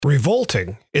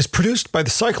Revolting is produced by the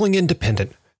Cycling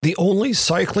Independent, the only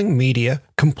cycling media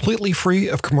completely free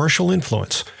of commercial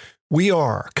influence. We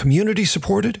are community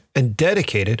supported and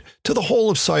dedicated to the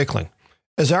whole of cycling.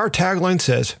 As our tagline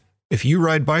says, if you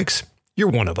ride bikes, you're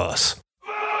one of us.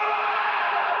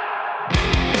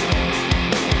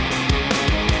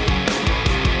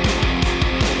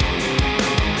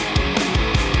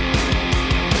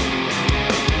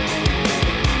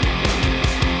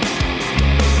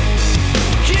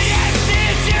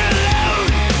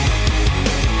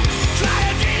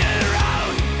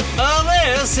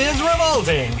 This is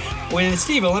Revolting with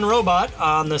Steve and Robot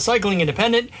on the Cycling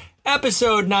Independent,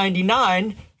 episode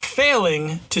 99,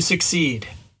 Failing to Succeed.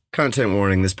 Content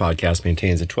warning, this podcast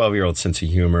maintains a 12-year-old sense of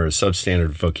humor, a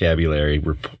substandard vocabulary,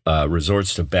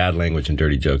 resorts to bad language and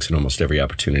dirty jokes in almost every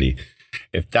opportunity.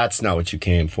 If that's not what you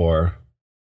came for,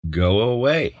 go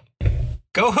away.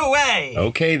 Go away!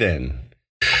 Okay, then.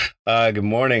 Good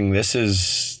morning. This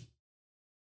is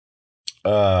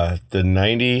the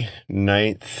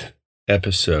 99th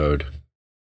episode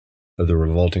of the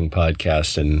Revolting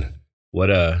podcast, and what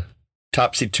a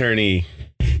topsy-turvy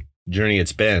journey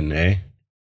it's been, eh?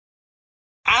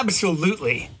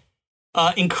 Absolutely.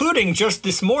 Including just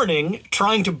this morning,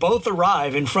 trying to both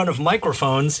arrive in front of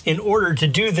microphones in order to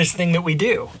do this thing that we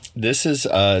do.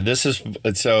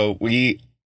 So we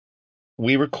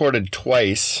recorded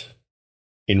twice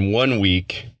in 1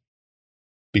 week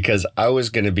because I was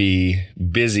going to be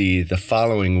busy the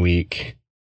following week.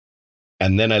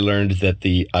 And then I learned that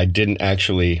I did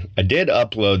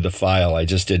upload the file. I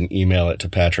just didn't email it to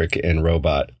Patrick and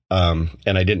Robot. And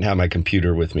I didn't have my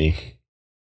computer with me.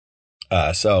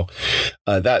 So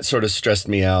that sort of stressed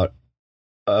me out.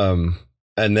 And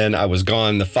then I was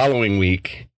gone the following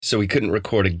week, so we couldn't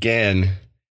record again.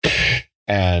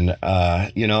 And,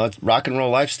 it's rock and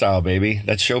roll lifestyle, baby.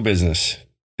 That's show business.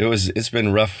 It's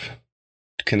been rough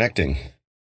connecting.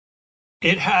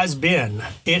 It has been.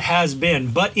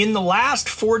 But in the last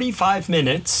 45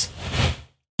 minutes,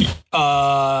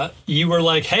 you were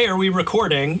like, hey, are we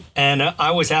recording? And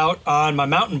I was out on my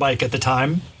mountain bike at the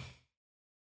time.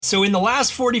 So in the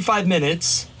last 45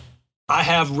 minutes, I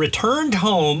have returned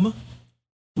home,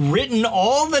 written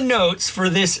all the notes for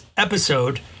this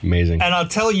episode. Amazing. And I'll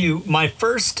tell you, my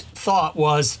first thought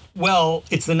was, well,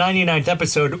 it's the 99th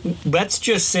episode. Let's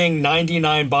just sing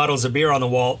 99 bottles of beer on the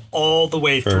wall all the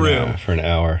way through. For an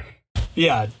hour.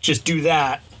 Yeah, just do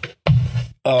that.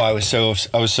 Oh, I was so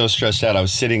stressed out. I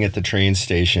was sitting at the train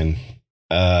station.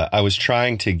 I was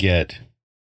trying to get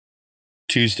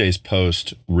Tuesday's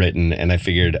post written, and I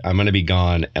figured I'm going to be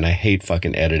gone, and I hate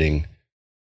fucking editing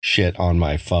shit on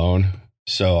my phone.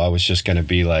 So I was just going to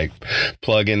be like,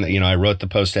 plug in, I wrote the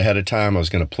post ahead of time. I was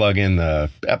going to plug in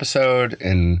the episode,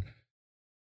 and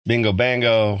bingo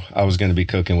bango, I was going to be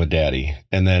cooking with Daddy.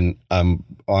 And then I'm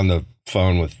on the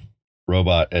phone with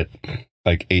Robot at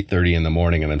like 8:30 in the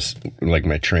morning, and I'm like,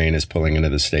 my train is pulling into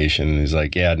the station. And he's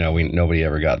like, yeah, no, nobody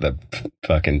ever got the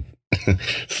fucking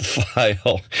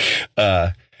file.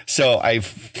 So I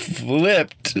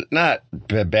flipped, not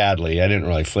badly. I didn't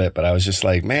really flip, but I was just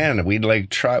like, man, we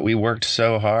worked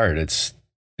so hard. It's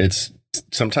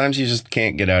sometimes you just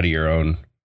can't get out of your own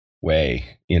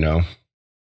way,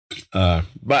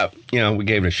 but we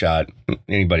gave it a shot.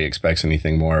 Anybody expects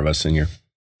anything more of us, and you're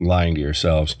lying to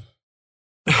yourselves.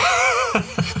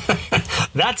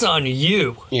 That's on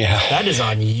you. Yeah. That is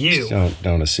on you. Just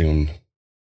don't assume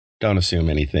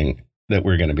anything that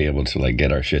we're going to be able to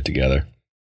get our shit together.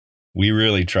 We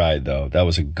really tried, though. That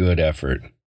was a good effort.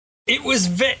 It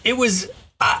was,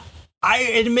 I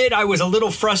admit I was a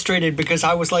little frustrated because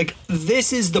I was like,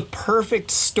 this is the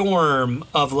perfect storm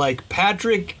of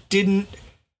Patrick didn't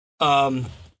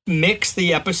mix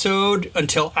the episode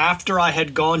until after I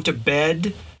had gone to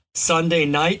bed Sunday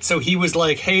night. So he was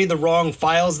like, hey, the wrong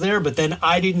file's there. But then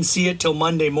I didn't see it till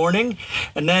Monday morning.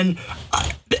 And then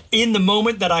in the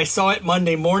moment that I saw it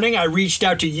Monday morning, I reached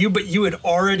out to you, but you had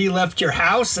already left your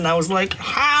house. And I was like,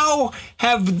 how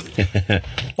have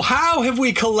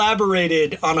we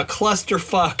collaborated on a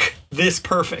clusterfuck this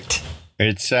perfect?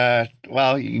 It's,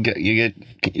 you get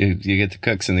the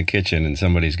cooks in the kitchen, and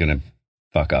somebody's going to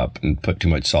fuck up and put too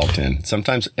much salt in.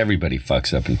 Sometimes everybody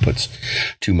fucks up and puts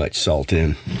too much salt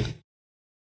in.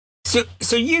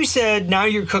 So you said now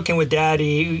you're cooking with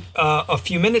Daddy a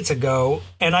few minutes ago,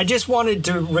 and I just wanted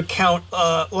to recount.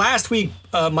 Last week,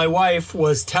 my wife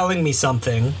was telling me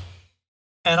something,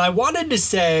 and I wanted to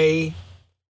say,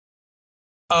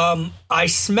 I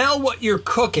smell what you're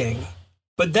cooking,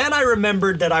 but then I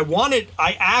remembered that I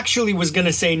actually was going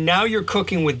to say, now you're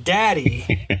cooking with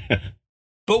Daddy.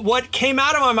 But what came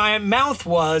out of my mouth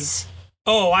was,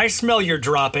 Oh, I smell your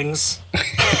droppings.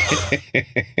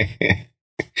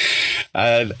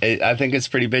 I think it's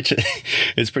pretty bitchin'.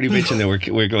 It's pretty bitchin' that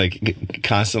we're like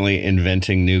constantly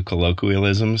inventing new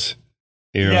colloquialisms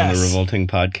here on the Revolting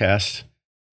Podcast.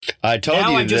 I told you.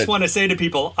 I just want to say to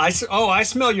people, I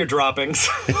smell your droppings.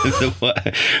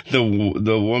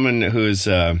 the woman who's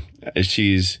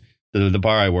she's the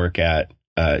bar I work at.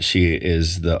 She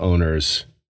is the owner's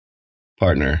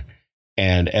partner.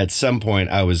 And at some point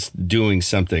I was doing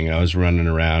something. I was running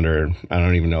around, or I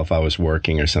don't even know if I was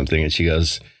working or something. And she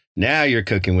goes, "Now you're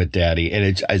cooking with daddy." And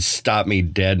it stopped me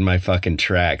dead in my fucking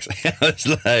tracks. I was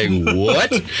like,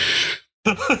 what?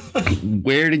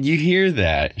 Where did you hear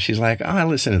that? She's like, "Oh, I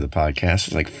listen to the podcast." I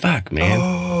was like, fuck, man.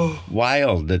 Oh.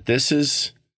 Wild that this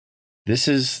is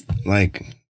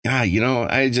like, God,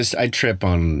 I trip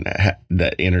on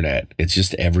the internet. It's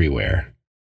just everywhere.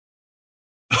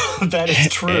 That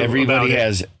is true.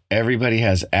 Everybody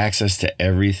has access to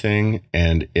everything.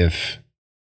 And if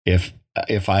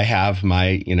I have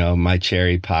my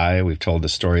cherry pie, we've told the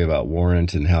story about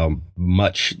Warrant and how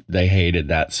much they hated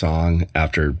that song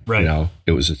after,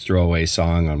 it was a throwaway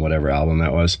song on whatever album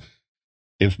that was.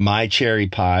 If my cherry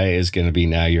pie is going to be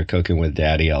Now You're Cooking with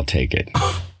Daddy, I'll take it.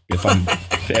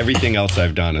 If everything else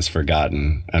I've done is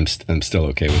forgotten, I'm still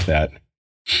okay with that.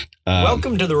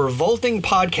 Welcome to the Revolting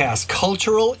Podcast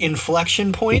Cultural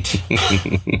Inflection Point.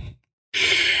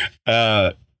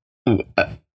 Let's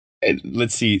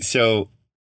see. So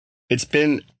it's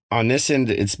been on this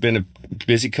end. It's been a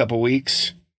busy couple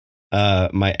weeks.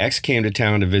 My ex came to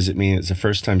town to visit me. It's the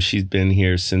first time she's been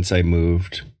here since I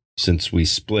moved, since we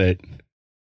split.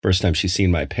 First time she's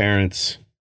seen my parents,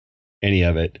 any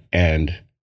of it. And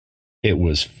it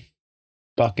was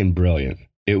fucking brilliant.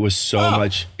 It was so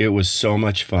much. It was so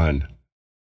much fun.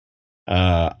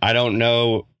 I don't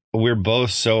know. We're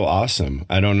both so awesome.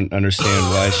 I don't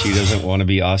understand why she doesn't want to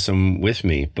be awesome with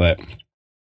me, but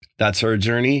that's her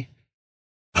journey.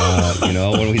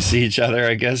 When we see each other,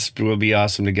 I guess we'll be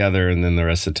awesome together, and then the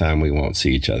rest of the time we won't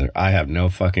see each other. I have no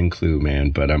fucking clue,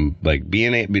 man. But I'm like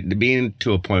being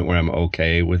to a point where I'm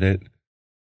okay with it.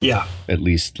 Yeah, at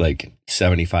least like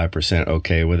 75%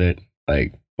 okay with it.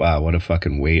 Like, wow, what a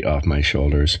fucking weight off my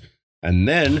shoulders. And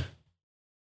then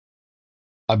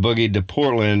I boogied to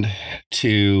Portland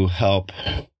to help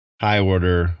High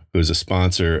Order, who's a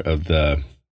sponsor of the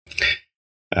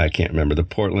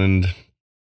Portland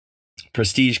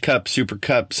Prestige Cup, Super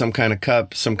Cup, some kind of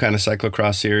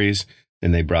cyclocross series.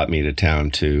 And they brought me to town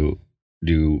to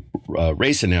do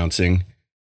race announcing,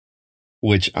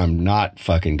 which I'm not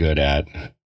fucking good at.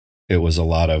 It was a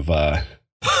lot of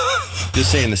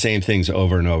just saying the same things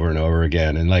over and over and over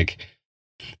again. And like,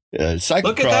 cyclocross.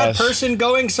 Look at that person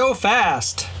going so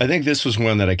fast. I think this was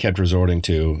one that I kept resorting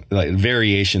to, like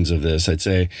variations of this. I'd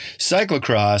say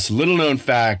cyclocross, little known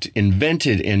fact,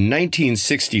 invented in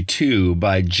 1962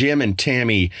 by Jim and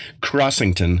Tammy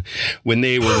Crossington when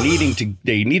they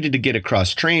needed to get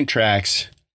across train tracks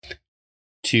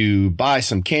to buy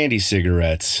some candy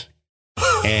cigarettes.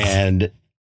 And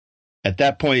at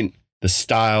that point,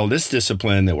 this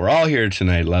discipline that we're all here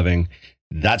tonight loving,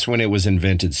 that's when it was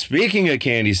invented. Speaking of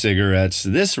candy cigarettes,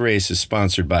 this race is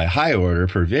sponsored by High Order,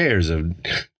 purveyors of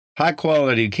high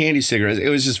quality candy cigarettes. It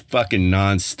was just fucking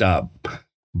nonstop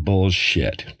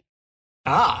bullshit.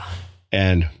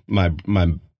 And my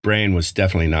brain was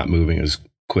definitely not moving as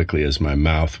quickly as my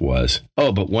mouth was.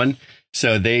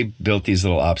 So they built these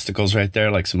little obstacles right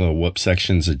there, like some little whoop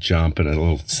sections, a jump, and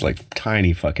it's like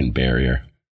tiny fucking barrier.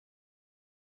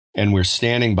 And we're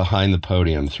standing behind the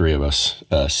podium, three of us,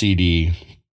 CD,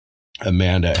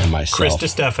 Amanda, and myself. Chris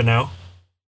DiStefano.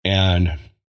 And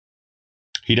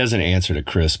he doesn't answer to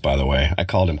Chris, by the way. I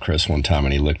called him Chris one time,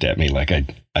 and he looked at me like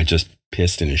I just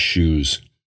pissed in his shoes.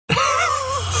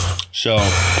 So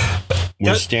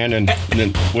we're standing, and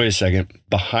then, wait a second.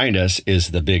 Behind us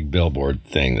is the big billboard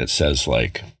thing that says,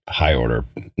 like, High Order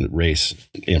race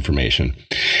information.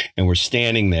 And we're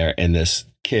standing there, and this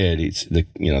kid,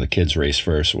 the kids race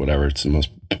first or whatever. It's the most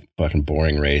fucking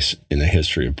boring race in the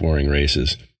history of boring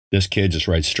races. This kid just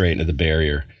rides straight into the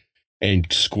barrier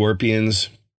and scorpions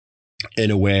in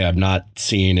a way I've not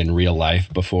seen in real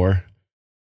life before.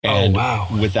 And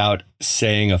without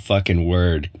saying a fucking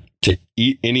word to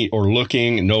eat any or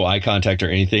looking, no eye contact or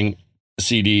anything,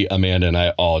 CD, Amanda, and I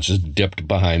all just dipped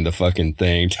behind the fucking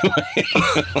thing to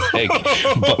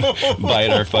bite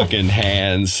our fucking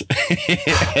hands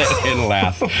and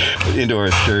laugh into our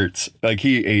shirts. Like,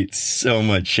 he ate so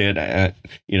much shit.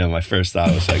 My first thought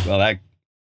was like, well,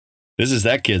 this is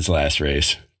that kid's last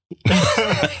race.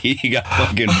 He got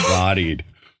fucking bodied.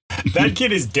 That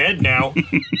kid is dead now.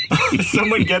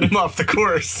 Someone get him off the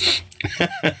course.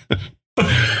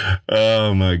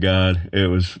 Oh my God. It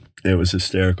was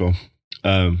hysterical.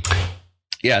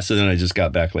 Yeah. So then I just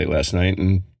got back late last night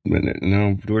and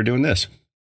now we're doing this.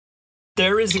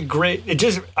 There is a great,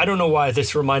 I don't know why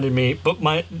this reminded me,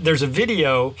 but there's a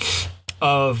video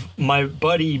of my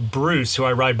buddy Bruce, who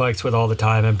I ride bikes with all the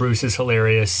time, and Bruce is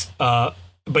hilarious. But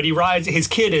his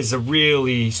kid is a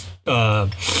really,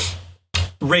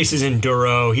 races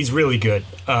enduro. He's really good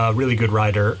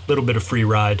rider, a little bit of free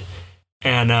ride.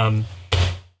 And,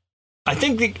 I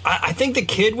think the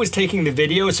kid was taking the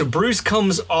video. So Bruce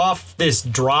comes off this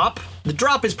drop. The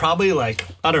drop is probably like,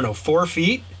 I don't know, 4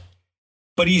 feet,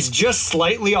 but he's just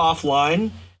slightly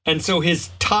offline. And so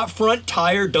his top front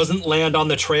tire doesn't land on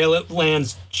the trail. It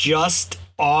lands just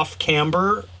off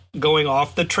camber going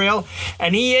off the trail.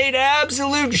 And he ate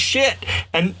absolute shit.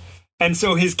 And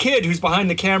so his kid, who's behind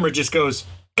the camera, just goes,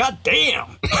 "God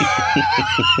damn."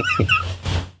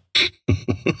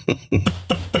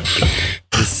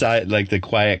 The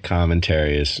quiet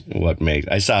commentary is what makes.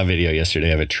 I saw a video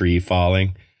yesterday of a tree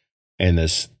falling, and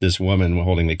this woman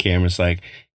holding the camera is like,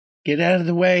 "Get out of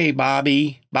the way,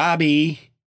 Bobby.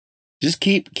 Just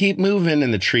keep moving."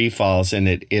 And the tree falls, and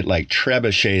it like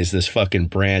trebuchets this fucking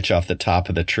branch off the top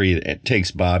of the tree. It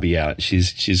takes Bobby out. She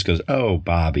just goes, "Oh,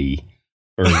 Bobby."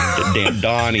 Or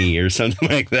Donnie or something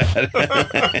like that.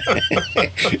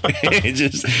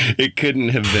 It couldn't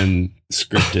have been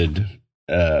scripted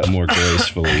more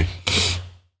gracefully.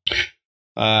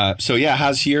 So yeah,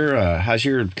 how's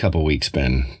your couple weeks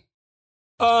been?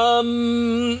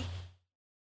 Well,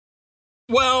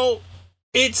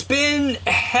 it's been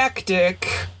hectic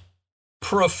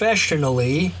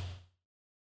professionally.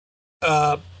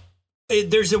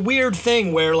 There's a weird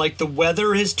thing where like the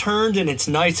weather has turned and it's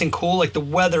nice and cool. Like the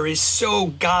weather is so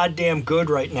goddamn good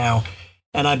right now.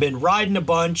 And I've been riding a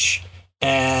bunch,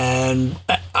 and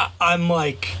I'm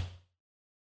like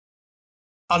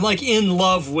in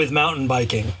love with mountain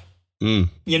biking.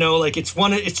 You know, like it's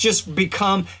just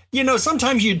become, you know,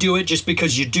 sometimes you do it just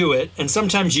because you do it, and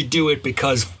sometimes you do it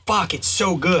because fuck, it's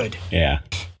so good. Yeah.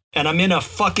 And I'm in a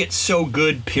fuck it so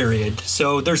good period.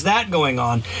 So there's that going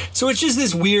on. So it's just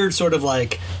this weird sort of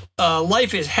like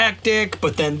life is hectic,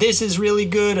 but then this is really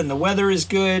good and the weather is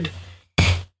good.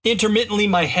 Intermittently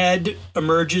my head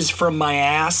emerges from my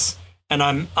ass and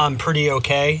I'm pretty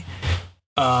okay.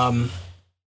 But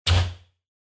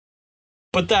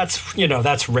that's, you know,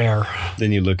 that's rare.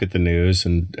 Then you look at the news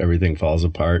and everything falls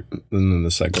apart, and then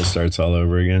the cycle starts all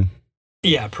over again.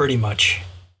 Yeah, pretty much.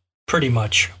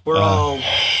 We're all,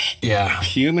 yeah.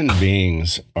 Human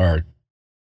beings are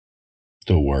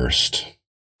the worst.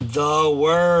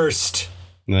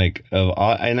 Like,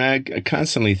 and I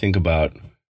constantly think about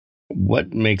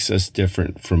what makes us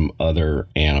different from other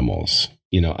animals.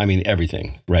 You know, I mean,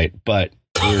 everything, right? But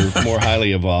we're more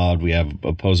highly evolved. We have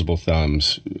opposable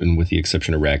thumbs, and with the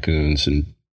exception of raccoons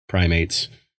and primates.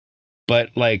 But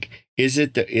like, is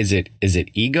it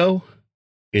ego?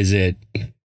 Is it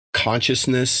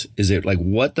consciousness? Is it like,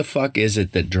 what the fuck is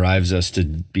it that drives us to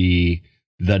be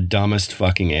the dumbest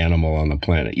fucking animal on the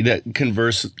planet? That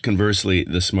conversely,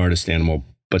 the smartest animal,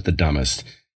 but the dumbest.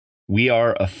 We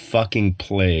are a fucking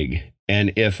plague.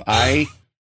 And if I've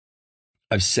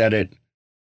said it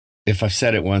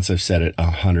once, I've said it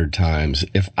 100 times.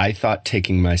 If I thought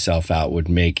taking myself out would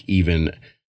make even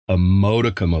a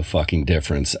modicum of fucking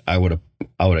difference, I would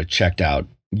have checked out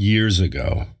years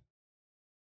ago.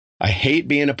 I hate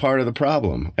being a part of the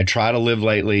problem. I try to live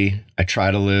lightly. I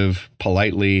try to live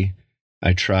politely.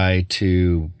 I try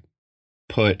to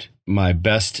put my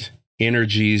best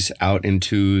energies out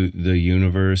into the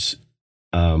universe.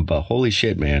 But holy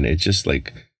shit, man, it's just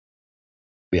like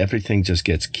everything just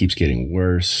keeps getting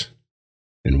worse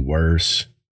and worse.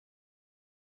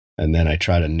 And then I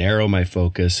try to narrow my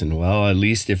focus, and well, at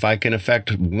least if I can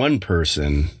affect one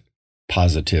person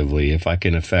positively, if I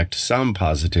can affect some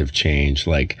positive change,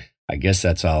 like, I guess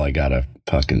that's all I gotta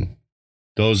fucking,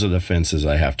 those are the fences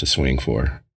I have to swing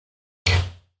for.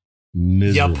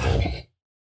 Miserable. Yep.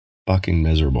 Fucking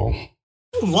miserable.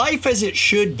 Life as it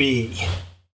should be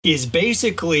is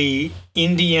basically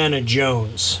Indiana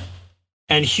Jones,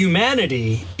 and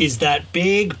humanity is that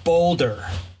big boulder.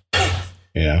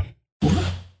 Yeah.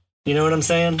 You know what I'm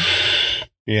saying?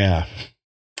 Yeah.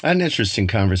 An interesting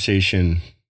conversation.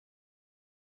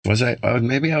 Was I?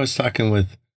 Maybe I was talking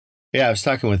with. Yeah, I was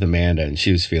talking with Amanda, and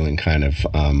she was feeling kind of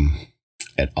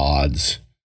at odds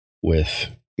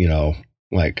with, you know,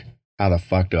 like, how the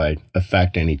fuck do I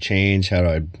affect any change? How do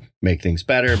I make things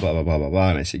better? Blah blah blah blah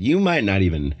blah. And I said, you might not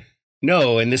even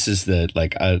know. And this is the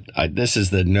this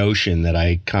is the notion that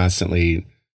I constantly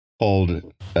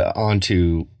hold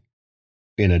onto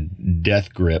in a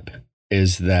death grip,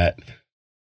 is that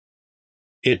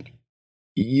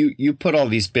you put all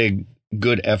these big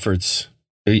good efforts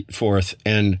forth,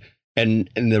 and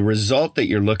the result that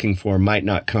you're looking for might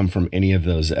not come from any of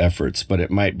those efforts, but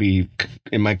it might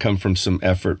come from some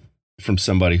effort from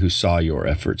somebody who saw your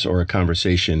efforts, or a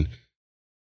conversation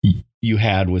you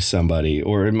had with somebody,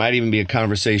 or it might even be a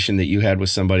conversation that you had with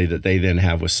somebody that they then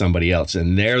have with somebody else,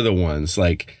 and they're the ones,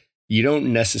 like, you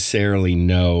don't necessarily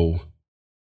know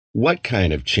what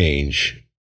kind of change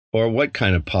or what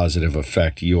kind of positive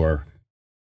effect you're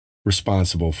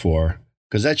responsible for,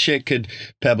 because that shit could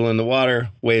pebble in the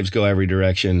water, waves go every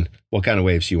direction. What kind of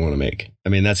waves do you want to make? I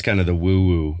mean, that's kind of the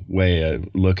woo-woo way of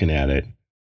looking at it.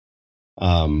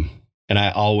 And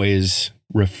I always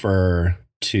refer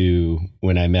to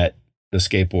when I met the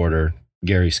skateboarder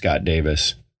Gary Scott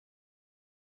Davis.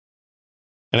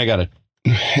 And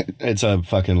it's a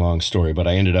fucking long story, but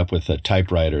I ended up with a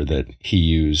typewriter that he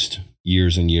used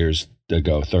years and years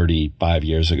ago, 35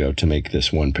 years ago, to make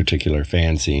this one particular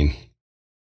fanzine.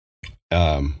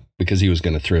 Because he was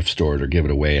going to thrift store it or give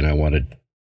it away, and I wanted,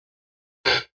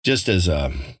 just as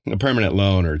a permanent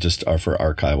loan or just for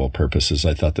archival purposes,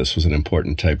 I thought this was an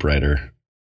important typewriter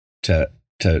to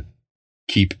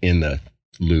keep in the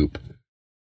loop.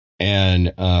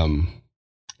 And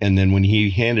then when he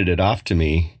handed it off to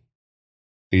me,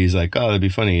 he's like, "Oh, that'd be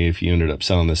funny if you ended up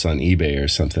selling this on eBay or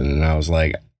something." And I was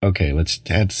like, "Okay, let's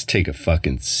take a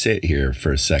fucking sit here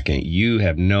for a second. You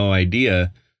have no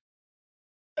idea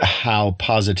how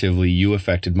positively you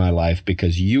affected my life,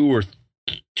 because you were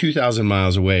 2,000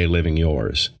 miles away living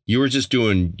yours. You were just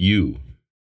doing you.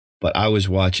 But I was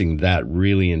watching that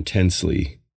really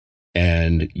intensely,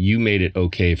 and you made it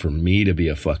okay for me to be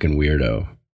a fucking weirdo."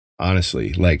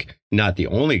 Honestly, like, not the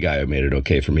only guy who made it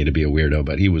okay for me to be a weirdo,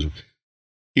 but he was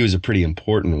a pretty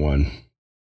important one.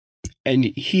 And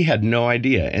he had no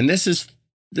idea. And this is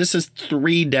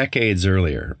 3 decades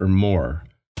earlier or more.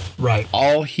 Right.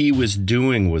 All he was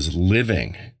doing was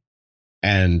living.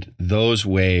 And those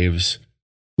waves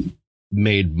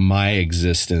made my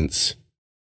existence.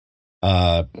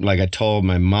 Like I told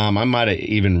my mom, I might have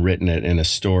even written it in a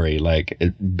story. Like,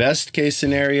 best case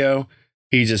scenario,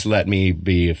 he just let me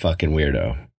be a fucking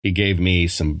weirdo. He gave me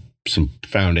some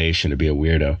foundation to be a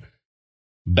weirdo.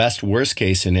 Worst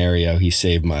case scenario, he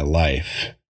saved my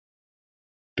life,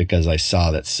 because I saw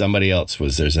that somebody else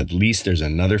there's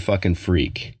another fucking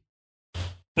freak.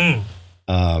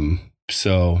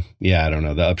 So yeah, I don't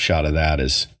know. The upshot of that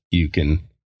is you can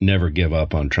never give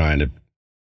up on trying to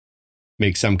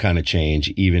make some kind of change,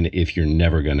 even if you're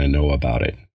never going to know about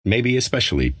it. Maybe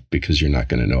especially because you're not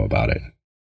going to know about it.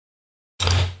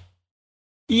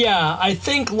 Yeah, I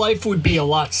think life would be a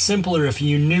lot simpler if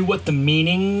you knew what the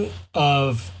meaning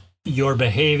of your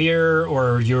behavior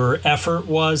or your effort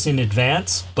was in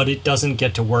advance, but it doesn't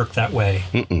get to work that way.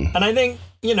 And I think,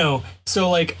 so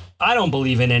like, I don't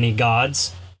believe in any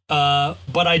gods, but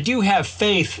I do have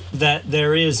faith that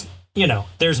there is,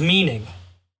 there's meaning.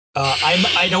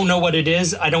 I don't know what it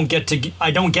is. I don't get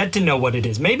to know what it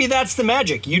is. Maybe that's the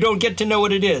magic. You don't get to know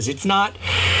what it is. It's not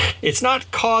a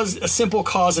simple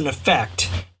cause and effect,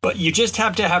 but you just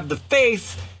have to have the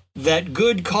faith that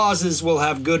good causes will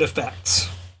have good effects.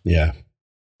 Yeah.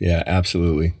 Yeah,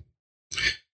 absolutely.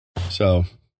 So,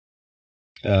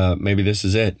 maybe this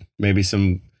is it. Maybe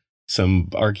some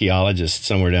archaeologist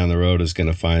somewhere down the road is going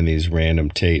to find these random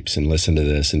tapes and listen to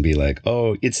this and be like,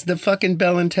 "Oh, it's the fucking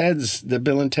Bill and Ted's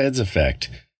effect."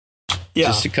 Yeah.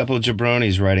 Just a couple of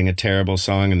jabronis writing a terrible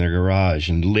song in their garage.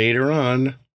 And later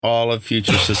on, all of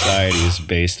future society is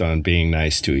based on being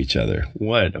nice to each other.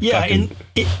 What a fucking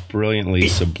brilliantly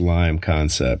sublime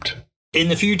concept. In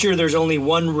the future, there's only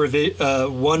one religion,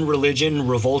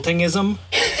 revoltingism,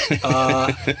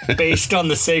 based on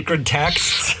the sacred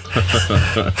texts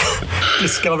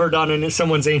discovered on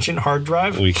someone's ancient hard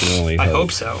drive. We can only hope. I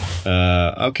hope so.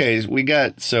 Okay, we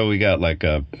got like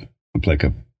a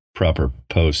proper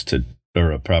post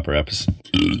or a proper episode.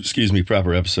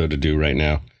 Proper episode to do right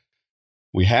now.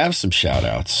 We have some shout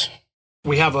outs.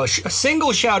 We have a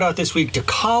single shout out this week to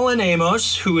Colin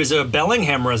Amos, who is a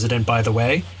Bellingham resident, by the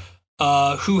way,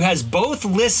 who has both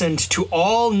listened to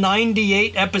all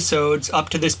 98 episodes up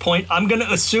to this point. I'm going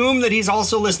to assume that he's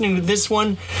also listening to this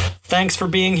one. Thanks for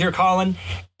being here, Colin.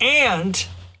 And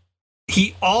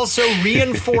he also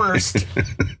reinforced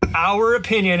our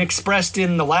opinion expressed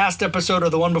in the last episode or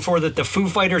the one before that the Foo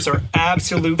Fighters are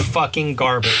absolute fucking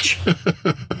garbage.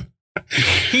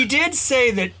 He did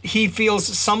say that he feels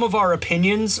some of our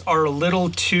opinions are a little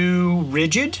too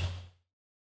rigid,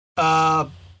 but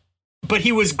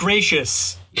he was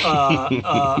gracious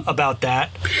about that.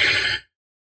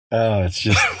 Oh, it's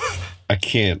just, I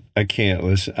can't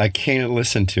listen. I can't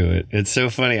listen to it. It's so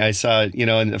funny. I saw,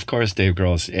 and of course, Dave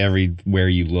Grohl's everywhere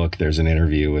you look, there's an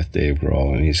interview with Dave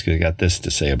Grohl, and he's got this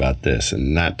to say about this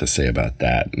and not to say about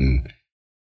that.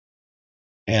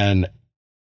 And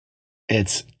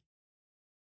it's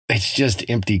just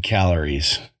empty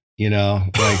calories,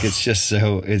 like it's just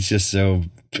so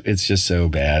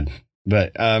bad.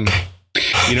 But,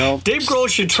 Dave Grohl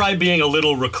should try being a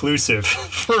little reclusive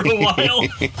for a while.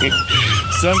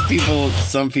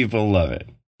 Some people love it.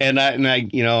 And I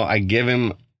give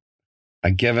him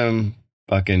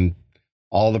fucking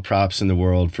all the props in the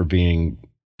world for being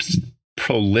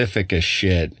prolific as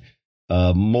shit,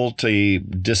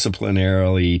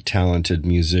 multidisciplinarily talented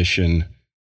musician.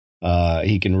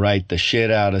 He can write the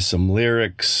shit out of some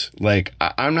lyrics. Like,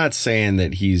 I'm not saying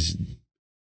that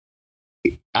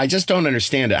I just don't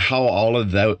understand how all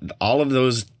of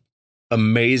those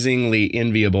amazingly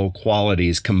enviable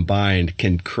qualities combined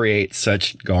can create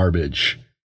such garbage.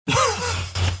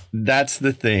 That's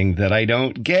the thing that I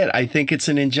don't get. I think it's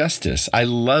an injustice. I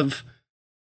love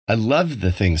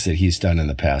the things that he's done in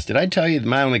the past. Did I tell you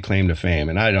my only claim to fame,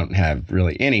 and I don't have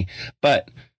really any, but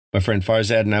my friend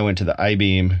Farzad and I went to the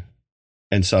I-Beam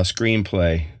and saw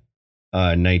Screenplay,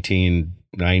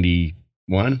 1991.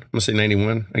 I'm going to say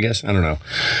 91, I guess. I don't know.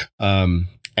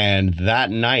 And that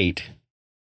night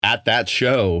at that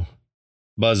show,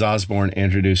 Buzz Osborne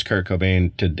introduced Kurt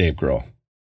Cobain to Dave Grohl.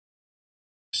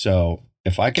 So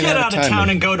if I could get out of town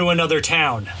and go to another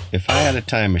town. If I had a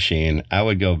time machine, I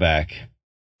would go back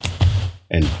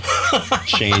and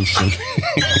change some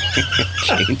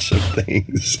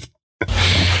things.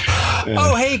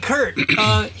 Oh, hey, Kurt,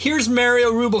 here's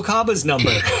Mario Rubalcaba's number.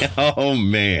 Oh,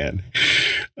 man.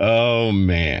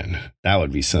 That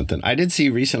would be something. I did see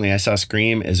recently, I saw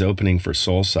Scream is opening for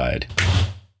Soulside.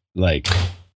 Like,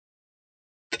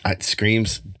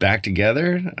 Scream's back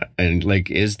together? And,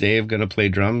 like, is Dave going to play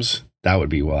drums? That would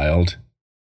be wild.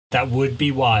 That would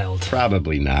be wild.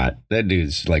 Probably not. That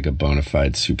dude's like a bona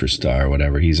fide superstar or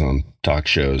whatever. He's on talk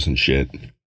shows and shit.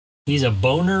 He's a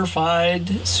bona fide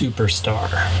superstar.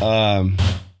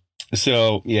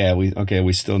 So yeah,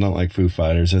 we still don't like Foo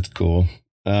Fighters. That's cool.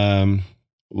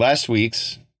 Last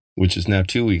week's, which is now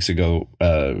 2 weeks ago,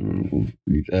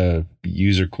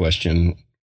 user question.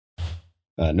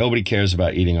 Nobody cares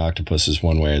about eating octopuses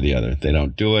one way or the other. They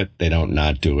don't do it. They don't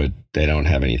not do it. They don't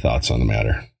have any thoughts on the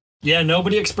matter. Yeah,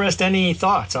 nobody expressed any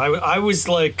thoughts. I was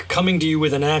like coming to you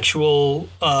with an actual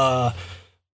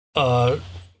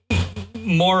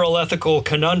moral ethical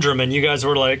conundrum, and you guys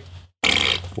were like,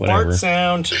 whatever. Fart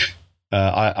sound.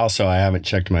 I haven't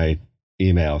checked my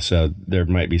email, so there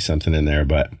might be something in there,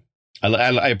 but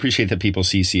I appreciate that people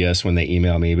CC when they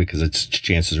email me, because its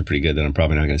chances are pretty good that I'm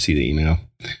probably not going to see the email.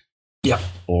 Yeah.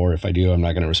 Or if I do, I'm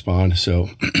not going to respond.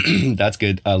 So that's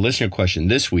good. Listener question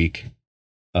this week.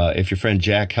 If your friend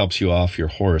Jack helps you off your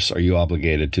horse, are you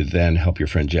obligated to then help your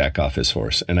friend Jack off his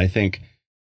horse? And I think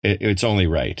it's only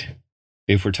right.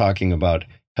 If we're talking about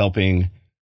helping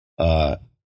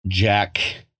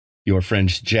Jack, your friend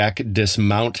Jack,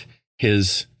 dismount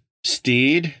his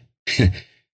steed,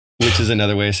 which is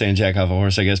another way of saying Jack off a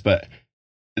horse, I guess. But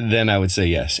then I would say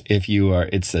yes. If you are,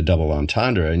 it's a double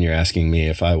entendre, and you're asking me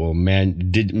if I will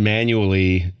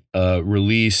manually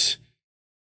release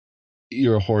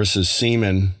your horse's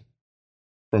semen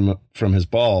from his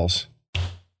balls,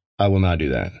 I will not do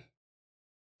that.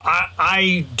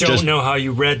 I don't know how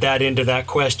you read that into that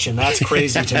question. That's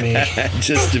crazy to me.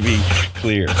 Just to be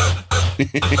clear.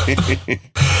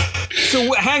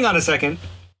 So hang on a second.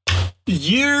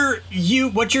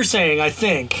 What you're saying, I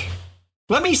think.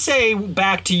 Let me say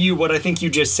back to you what I think you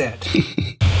just said.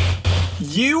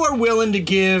 You are willing to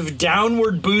give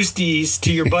downward boosties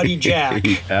to your buddy Jack.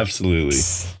 Absolutely.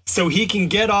 So he can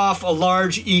get off a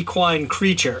large equine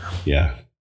creature. Yeah.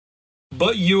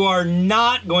 But you are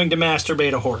not going to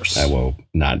masturbate a horse. I will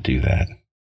not do that.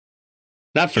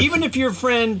 Not for even if your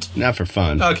friend. Not for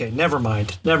fun. Okay, never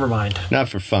mind. Not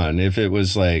for fun. If it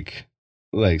was like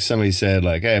somebody said,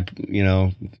 like, hey,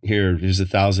 here's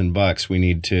 $1,000.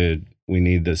 We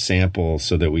need the sample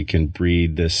so that we can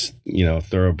breed this,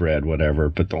 thoroughbred, whatever.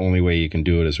 But the only way you can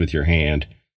do it is with your hand.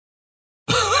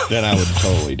 Then I would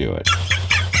totally do it.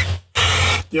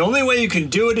 The only way you can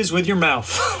do it is with your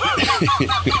mouth.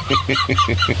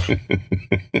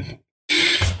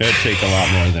 That'd take a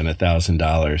lot more than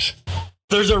 $1,000.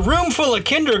 There's a room full of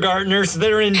kindergartners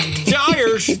that are in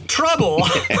dire trouble.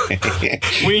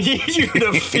 We need you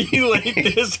to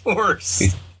felate this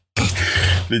horse.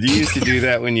 Did you used to do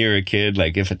that when you were a kid?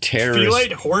 Like if a terrorist...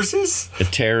 Felate horses? A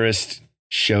terrorist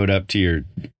showed up to your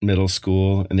middle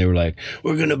school and they were like,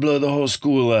 we're going to blow the whole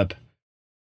school up.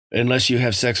 unless you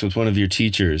have sex with one of your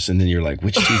teachers, and then you're like,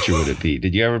 which teacher would it be?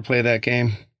 Did you ever play that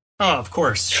game? Oh, of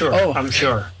course, sure. Oh. I'm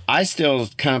sure. I still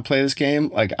kind of play this game.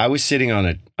 Like I was sitting on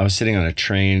a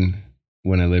train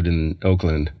when I lived in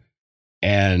Oakland,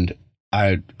 and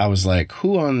I was like,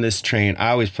 who on this train?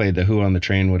 I always played the who on the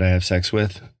train would I have sex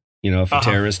with? You know, if a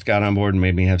terrorist got on board and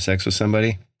made me have sex with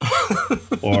somebody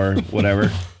or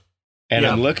whatever. And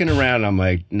I'm looking around, I'm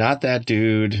like, not that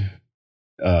dude.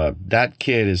 That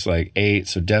kid is like 8,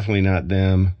 so definitely not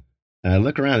them. And I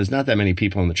look around, there's not that many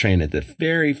people on the train. At the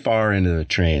very far end of the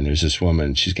train, there's this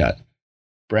woman. She's got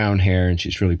brown hair and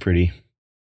she's really pretty.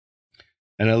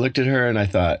 And I looked at her and I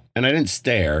thought, and I didn't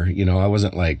stare, you know, I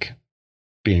wasn't like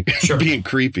being being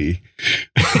creepy.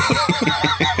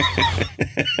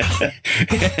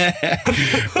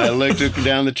 I looked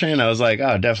down the train. I was like,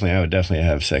 oh, definitely, I would definitely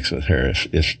have sex with her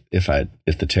if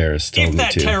the terrorist told me to.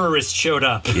 If that terrorist showed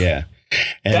up. Yeah.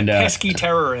 And that pesky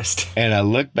terrorist. And I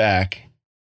look back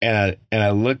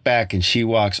and she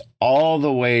walks all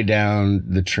the way down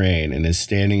the train and is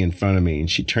standing in front of me. And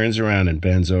she turns around and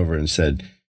bends over and said,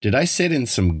 "Did I sit in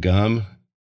some gum?"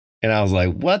 And I was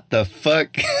like, what the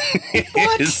fuck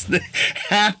is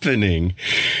happening?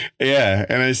 Yeah.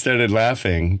 And I started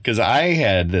laughing because I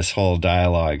had this whole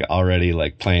dialogue already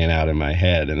like playing out in my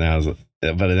head. And I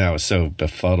was so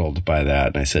befuddled by that.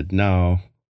 And I said, no,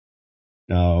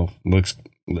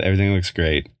 everything looks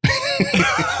great.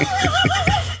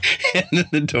 And then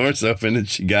the doors opened and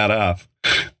she got off.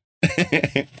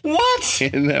 What?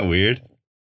 Isn't that weird?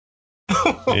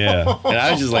 Yeah. And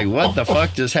I was just like, what the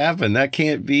fuck just happened? That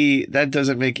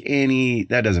doesn't make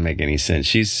any sense.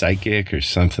 She's psychic or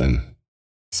something.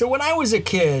 So when I was a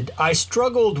kid, I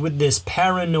struggled with this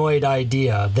paranoid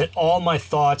idea that all my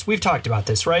thoughts, we've talked about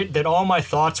this, right? That all my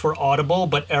thoughts were audible,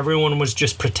 but everyone was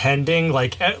just pretending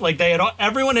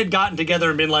everyone had gotten together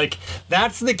and been like,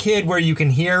 that's the kid where you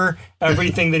can hear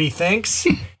everything that he thinks.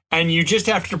 And you just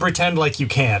have to pretend like you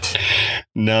can't.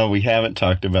 No, we haven't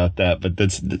talked about that, but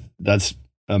that's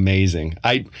amazing.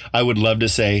 I would love to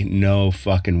say no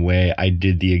fucking way. I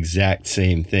did the exact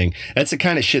same thing. That's the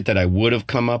kind of shit that I would have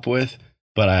come up with,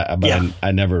 but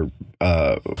I never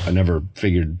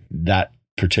figured that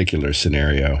particular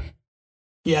scenario.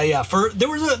 Yeah.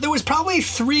 There was probably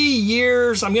 3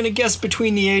 years, I'm gonna guess,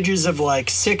 between the ages of like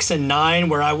 6 and 9,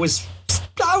 where I was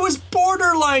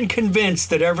borderline convinced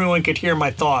that everyone could hear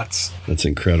my thoughts. That's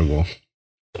incredible.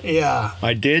 Yeah.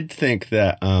 I did think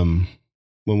that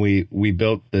when we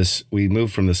built this, we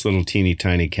moved from this little teeny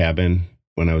tiny cabin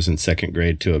when I was in 2nd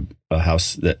grade to a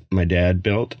house that my dad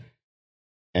built.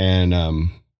 And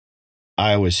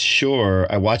I was sure,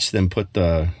 I watched them put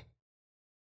the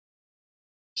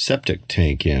septic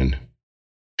tank in,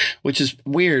 which is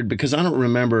weird because I don't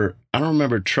remember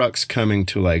trucks coming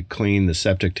to like clean the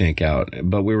septic tank out,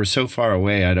 but we were so far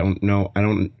away. I don't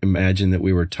imagine that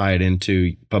we were tied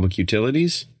into public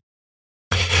utilities.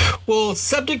 Well,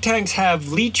 septic tanks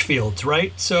have leach fields,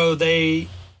 right? So they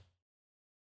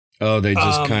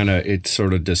just it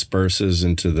sort of disperses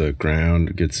into the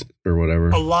ground, gets or whatever.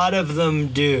 A lot of them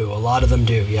do.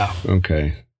 Yeah.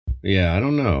 Okay. Yeah. I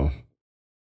don't know.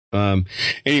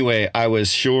 Anyway, I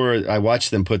was sure, I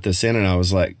watched them put this in and I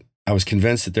was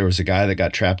convinced that there was a guy that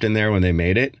got trapped in there when they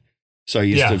made it. So I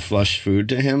used to flush food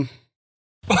to him.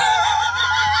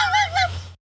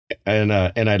 And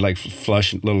I'd like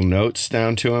flush little notes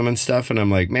down to him and stuff. And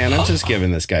I'm like, man, I'm just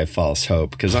giving this guy false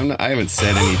hope because I haven't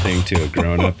said anything to a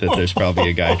grown up that there's probably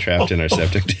a guy trapped in our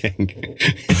septic tank.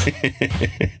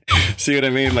 See what I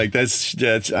mean? Like that's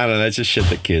I don't know. That's just shit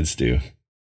that kids do.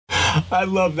 I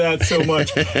love that so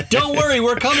much. Don't worry,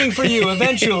 we're coming for you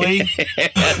eventually.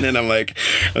 And then I'm like,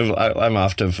 I'm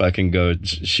off to fucking go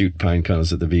shoot pine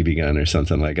cones with the BB gun or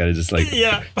something. Like I just like,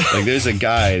 like there's a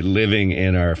guy living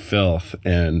in our filth,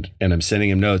 and I'm sending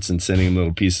him notes and sending him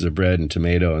little pieces of bread and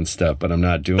tomato and stuff, but I'm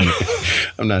not doing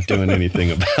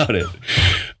anything about it.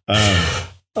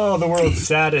 Oh, the world's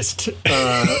saddest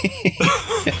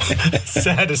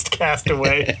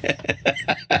castaway.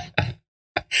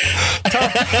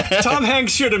 Tom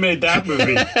Hanks should have made that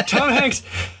movie.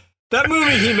 That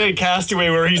movie he made, Castaway,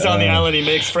 where he's on the island, he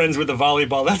makes friends with the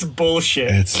volleyball. That's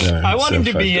bullshit. I want him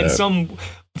to be in some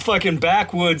fucking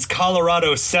backwoods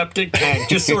Colorado septic tank,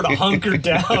 just sort of hunkered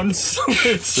down.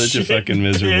 Such a fucking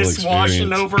miserable experience.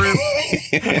 Washing over him.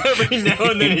 Every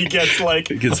now and then he gets a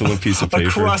little piece of paper,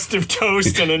 a crust of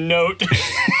toast and a note.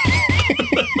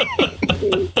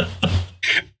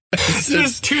 It's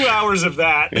just 2 hours of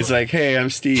that. It's like, hey, I'm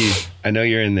Steve. I know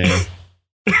you're in there.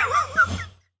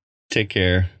 Take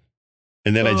care.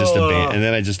 And then I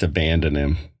just abandoned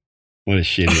him. What a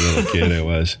shitty little kid I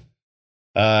was.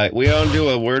 We all do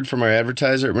a word from our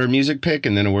advertiser, or music pick,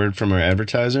 and then a word from our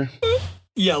advertiser.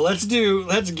 Yeah, let's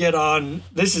get on.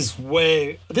 This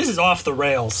is off the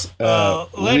rails.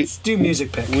 Let's do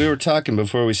music pick. We were talking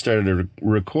before we started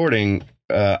recording.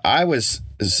 I was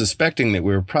suspecting that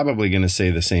we were probably going to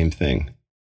say the same thing.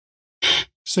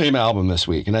 Same album this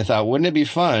week. And I thought, wouldn't it be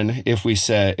fun if we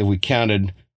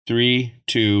counted 3,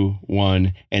 2,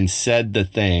 1 and said the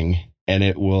thing, and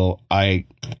I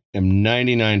am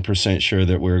 99% sure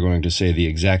that we're going to say the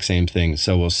exact same thing.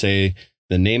 So we'll say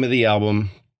the name of the album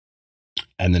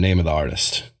and the name of the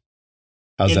artist.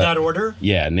 How's that? In that order?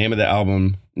 Yeah, name of the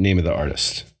album, name of the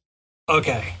artist.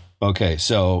 Okay. Okay,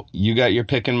 so you got your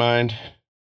pick in mind?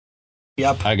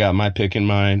 Yep. I got my pick in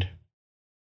mind.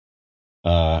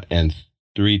 And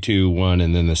 3, 2, 1,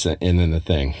 and then the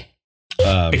thing.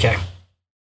 Okay.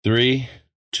 3,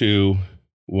 2,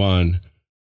 1.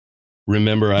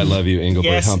 Remember I Love You, Engelbert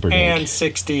Yes, Humperdinck. and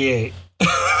 68.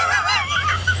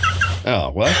 Oh,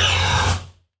 what?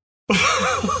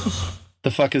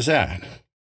 The fuck is that?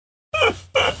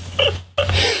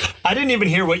 I didn't even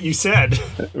hear what you said.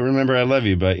 Remember I Love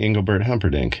You by Engelbert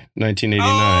Humperdinck, 1989.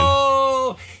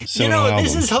 Oh, Solo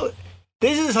this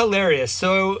is hilarious.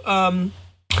 So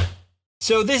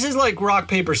this is like rock,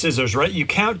 paper, scissors, right? You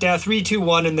count down 3, 2,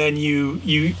 1, and then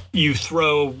you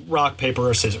throw rock, paper,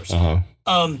 or scissors. Uh-huh.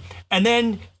 And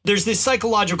then there's this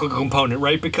psychological component,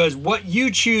 right? Because what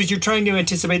you choose, you're trying to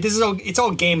anticipate. It's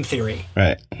all game theory.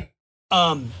 Right.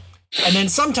 And then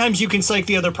sometimes you can psych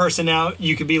the other person out.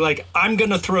 You could be like, I'm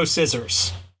going to throw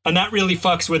scissors. And that really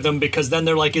fucks with them because then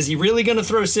they're like, is he really going to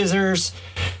throw scissors?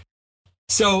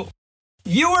 So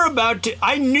you were about to,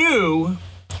 I knew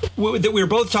that we were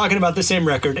both talking about the same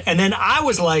record. And then I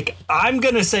was like, I'm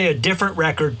going to say a different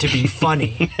record to be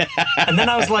funny. And then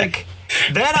I was like,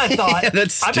 then I thought, Yeah,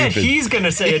 that's I bet stupid. he's going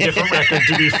to say a different record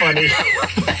to be funny.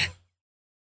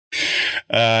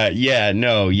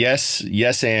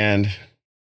 Yes, and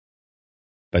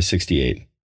by 68.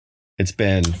 It's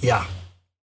been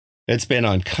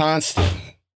on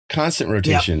constant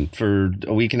rotation for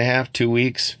a week and a half, 2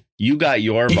 weeks. You got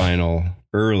your vinyl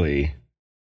early.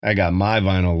 I got my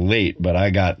vinyl late, but I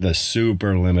got the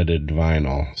super limited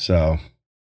vinyl. So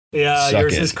Yeah, suck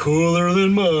yours it. is cooler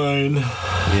than mine.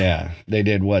 Yeah, they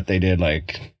did what they did,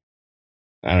 like,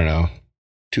 I don't know,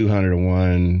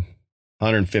 201,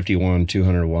 151,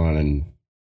 201, and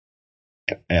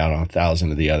I don't know,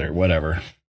 1,000 of the other, whatever.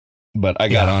 But I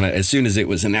got on it as soon as it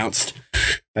was announced.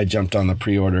 I jumped on the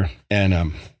pre-order,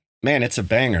 and man, it's a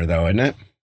banger, though, isn't it?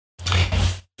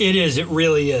 It is. It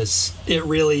really is. It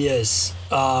really is.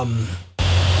 I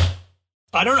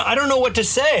don't know what to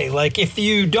say. Like, if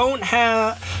you don't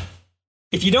have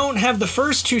the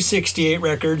first 268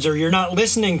 records, or you're not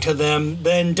listening to them,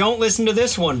 then don't listen to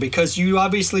this one because you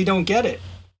obviously don't get it.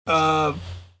 But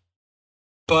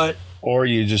Or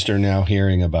you just are now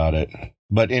hearing about it.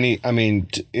 But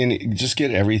just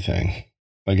get everything.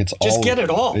 Like, it's all, just get it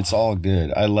all. It's all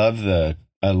good. I love the.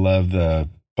 I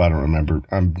don't remember.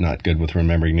 I'm not good with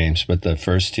remembering names, but the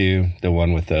first two, the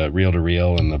one with the reel to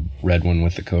reel and the red one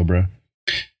with the cobra.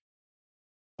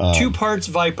 2 Parts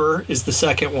Viper is the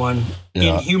second one.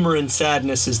 Yeah. In Humor and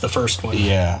Sadness is the first one.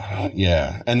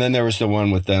 Yeah. And then there was the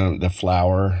one with the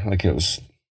flower, like it was,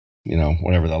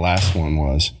 whatever the last one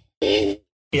was.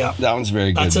 Yeah. That one's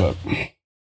very good, but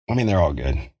I mean, they're all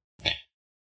good.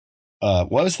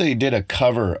 They did a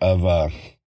cover of,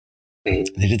 they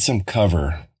did some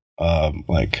cover,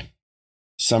 like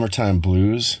Summertime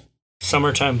Blues.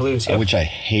 Summertime Blues, yeah. Which I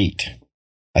hate.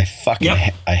 I fucking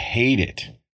I hate it.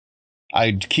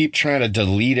 I keep trying to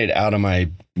delete it out of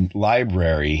my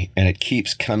library and it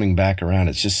keeps coming back around.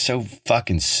 It's just so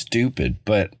fucking stupid,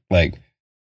 but like,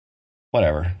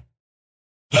 whatever.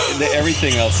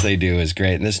 Everything else they do is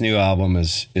great. And this new album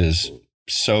is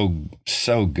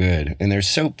so good. And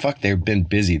they've been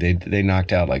busy. They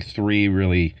knocked out like 3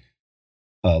 really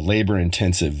labor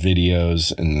intensive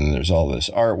videos. And then there's all this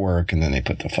artwork. And then they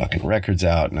put the fucking records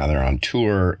out. Now they're on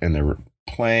tour and they're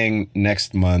playing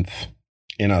next month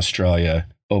in Australia,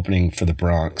 opening for the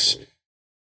Bronx,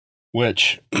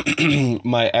 which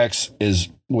my ex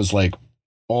was like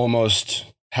almost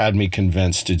had me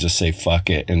convinced to just say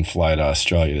fuck it and fly to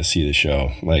Australia to see the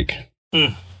show. Like,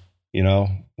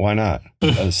 why not?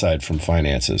 Aside from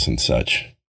finances and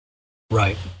such.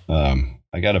 Right.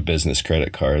 I got a business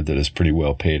credit card that is pretty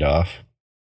well paid off.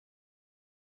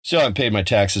 So I paid my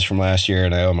taxes from last year,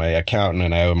 and I owe my accountant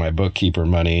and I owe my bookkeeper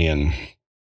money, and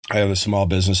I have a small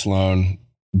business loan.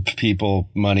 People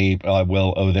money, I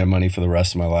will owe them money for the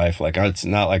rest of my life. Like, it's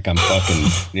not like I'm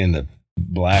fucking in the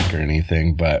black or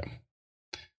anything, but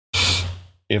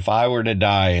if I were to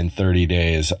die in 30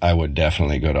 days, I would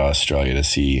definitely go to Australia to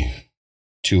see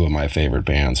two of my favorite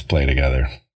bands play together.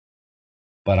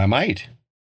 But I might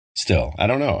still, I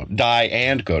don't know, die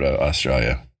and go to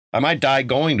Australia. I might die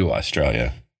going to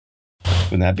Australia.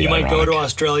 Wouldn't that be ironic? You might go to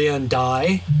Australia and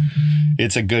die.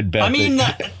 It's a good bet. I mean,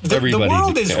 the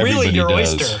world is really your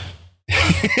oyster.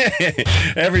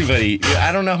 Everybody,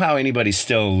 I don't know how anybody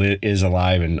still is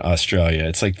alive in Australia.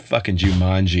 It's like fucking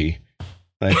Jumanji.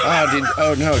 Like,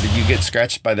 did you get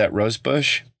scratched by that rose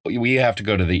bush? We have to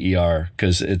go to the ER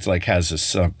because it's like has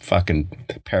this fucking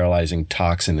paralyzing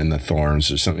toxin in the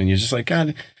thorns or something. You're just like,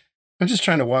 God, I'm just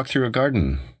trying to walk through a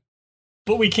garden.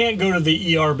 But we can't go to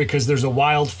the ER because there's a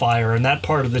wildfire and that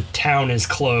part of the town is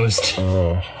closed.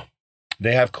 Oh,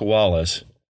 they have koalas.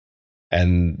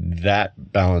 And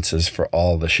that balances for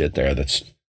all the shit there that's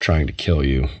trying to kill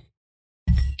you.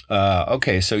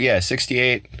 Okay, so yeah,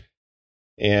 68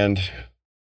 and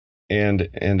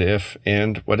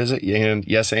what is it? And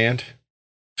yes and?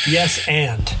 Yes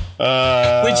and.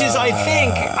 Which is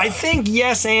I think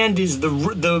yes and is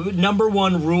the number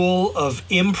one rule of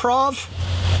improv.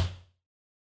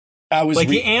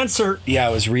 The answer. Yeah, I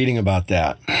was reading about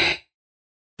that.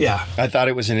 Yeah. I thought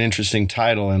it was an interesting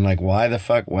title and like, why the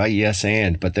fuck? Why yes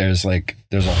and? But there's a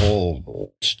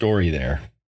whole story there.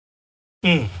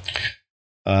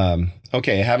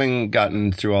 Okay, having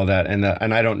gotten through all that, and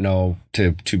I don't know,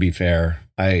 to be fair,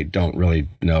 I don't really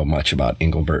know much about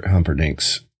Engelbert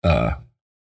Humperdinck's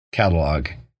catalog.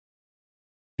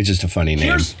 It's just a funny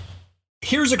name.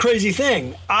 Here's a crazy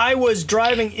thing. I was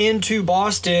driving into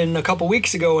Boston a couple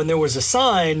weeks ago and there was a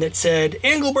sign that said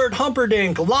Engelbert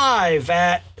Humperdinck live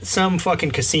at some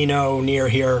fucking casino near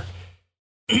here.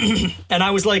 And I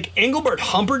was like, Engelbert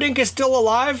Humperdinck is still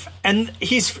alive? And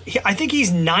I think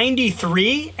he's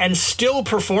 93 and still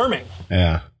performing.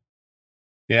 Yeah.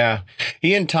 Yeah.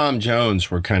 He and Tom Jones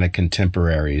were kind of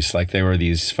contemporaries. Like they were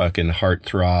these fucking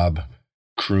heartthrob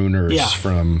crooners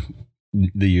from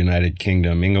the United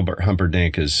Kingdom. Engelbert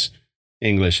Humperdinck is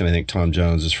English, and I think Tom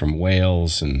Jones is from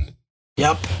Wales. And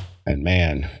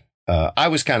man, I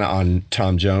was kind of on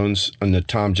the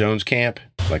Tom Jones camp.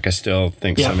 Like I still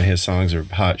think some of his songs are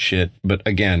hot shit. But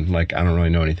again, like I don't really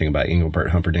know anything about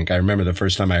Engelbert Humperdinck. I remember the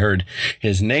first time I heard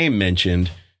his name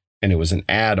mentioned, and it was an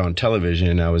ad on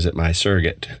television. I was at my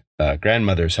surrogate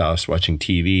grandmother's house watching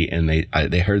TV, and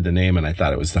they heard the name, and I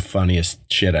thought it was the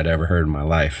funniest shit I'd ever heard in my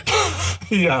life.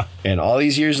 Yeah. And all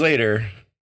these years later,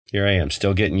 here I am,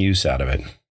 still getting use out of it.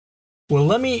 Well,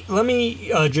 let me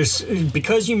just,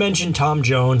 because you mentioned Tom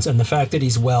Jones and the fact that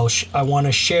he's Welsh, I want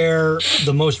to share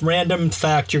the most random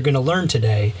fact you're going to learn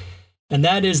today. And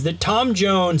that is that Tom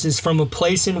Jones is from a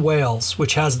place in Wales,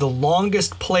 which has the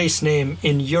longest place name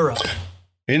in Europe.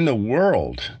 In the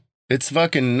world. It's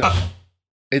fucking,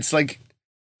 it's like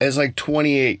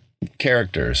 28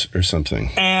 characters or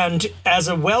something. And as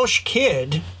a Welsh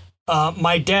kid,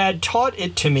 my dad taught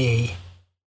it to me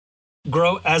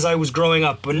as I was growing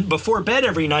up. Before bed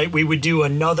every night, we would do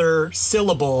another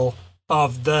syllable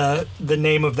of the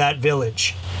name of that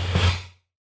village.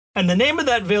 And the name of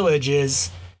that village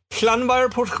is Llanfair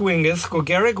Pwllgwyngyll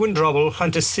Gogerig Windrobl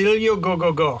Llantysilio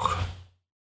Gogogoch.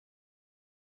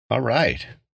 All right.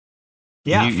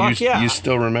 Yeah, you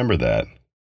still remember that.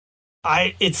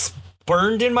 It's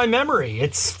burned in my memory.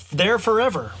 It's there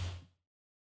forever.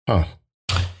 Huh.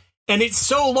 And it's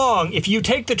so long, if you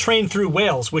take the train through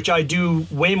Wales, which I do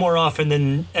way more often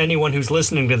than anyone who's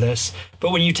listening to this,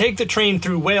 but when you take the train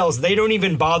through Wales, they don't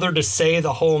even bother to say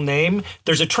the whole name.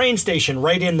 There's a train station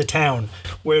right in the town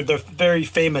where the very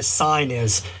famous sign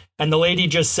is. And the lady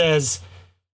just says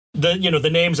the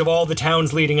names of all the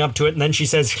towns leading up to it, and then she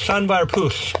says Llanfair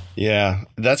Pwll. Yeah,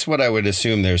 that's what I would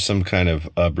assume. There's some kind of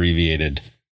abbreviated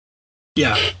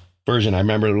version. I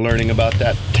remember learning about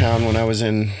that town when I was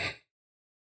in,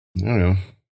 I don't know,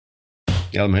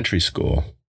 elementary school.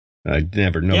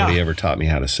 Nobody ever taught me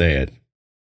how to say it.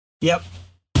 Yep.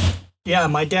 Yeah,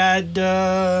 my dad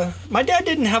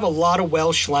didn't have a lot of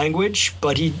Welsh language,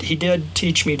 but he did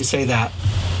teach me to say that.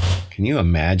 Can you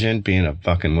imagine being a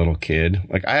fucking little kid?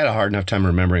 Like, I had a hard enough time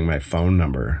remembering my phone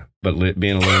number, but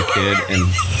being a little kid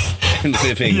and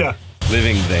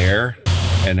living there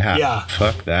and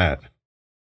fuck that.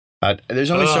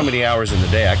 There's only so many hours in the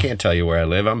day. I can't tell you where I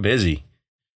live. I'm busy.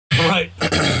 Right.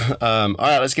 All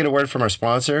right, let's get a word from our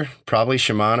sponsor. Probably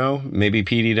Shimano, maybe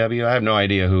PDW. I have no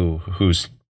idea who's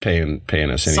paying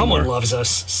us anymore. Someone loves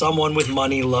us. Someone with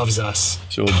money loves us.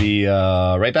 So we'll be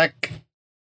right back.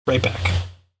 Right back.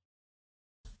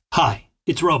 Hi,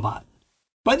 it's Robot.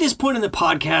 By this point in the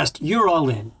podcast, you're all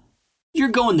in. You're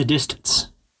going the distance.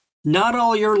 Not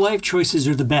all your life choices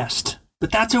are the best,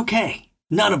 but that's okay.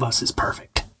 None of us is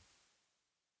perfect.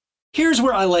 Here's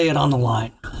where I lay it on the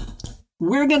line.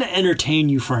 We're going to entertain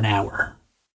you for an hour.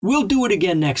 We'll do it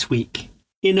again next week.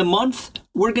 In a month,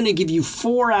 we're going to give you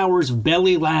 4 hours of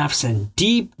belly laughs and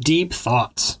deep, deep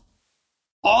thoughts.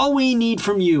 All we need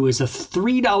from you is a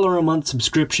 $3 a month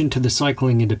subscription to the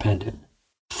Cycling Independent.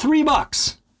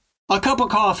 $3, a cup of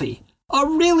coffee, a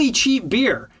really cheap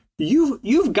beer.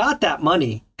 You've got that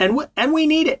money, and we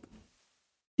need it.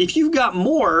 If you've got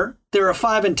more, there are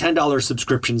 $5 and $10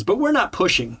 subscriptions, but we're not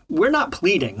pushing. We're not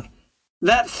pleading.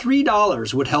 That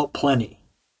 $3 would help plenty.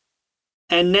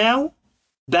 And now,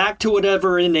 back to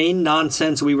whatever inane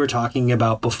nonsense we were talking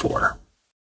about before.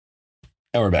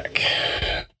 And we're back.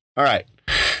 All right.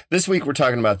 This week we're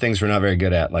talking about things we're not very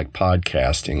good at, like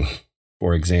podcasting,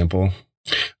 for example,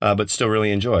 but still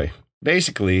really enjoy.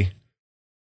 Basically,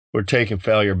 we're taking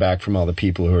failure back from all the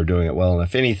people who are doing it well. And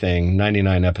if anything,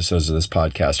 99 episodes of this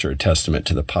podcast are a testament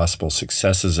to the possible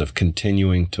successes of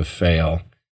continuing to fail.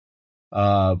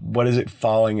 What is it?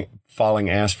 Falling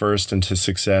ass first into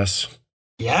success?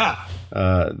 Yeah.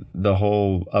 The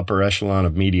whole upper echelon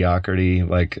of mediocrity,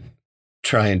 like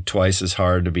trying twice as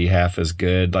hard to be half as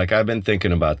good. Like, I've been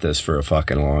thinking about this for a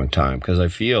fucking long time because I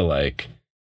feel like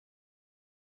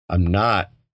I'm not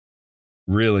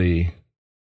really.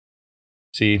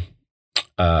 See,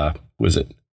 was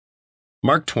it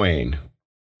Mark Twain,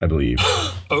 I believe.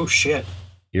 Oh, shit.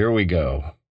 Here we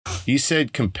go. He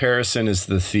said comparison is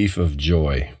the thief of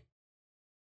joy.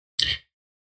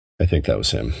 I think that was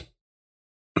him.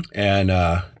 And,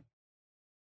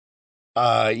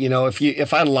 you know,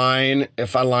 if I line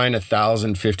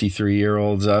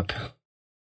 1,053-year-olds up,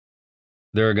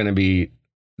 there are going to be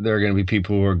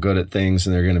people who are good at things,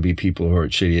 and there are going to be people who are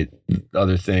shitty at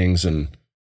other things. And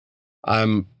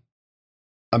I'm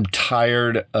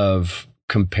tired of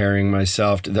comparing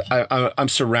myself to I'm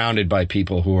surrounded by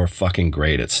people who are fucking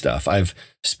great at stuff. I've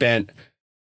spent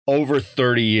over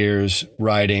 30 years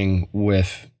riding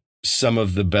with some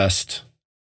of the best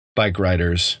bike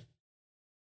riders.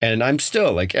 And I'm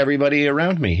still, like, everybody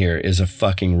around me here is a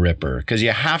fucking ripper, because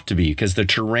you have to be, because the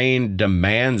terrain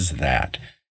demands that.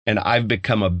 And I've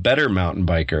become a better mountain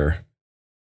biker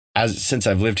since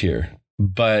I've lived here.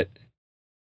 But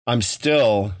I'm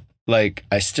still, like,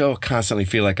 I still constantly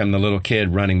feel like I'm the little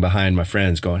kid running behind my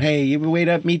friends going, hey, you wait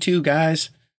up, me too, guys.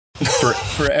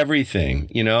 For everything,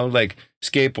 you know, like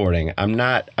skateboarding.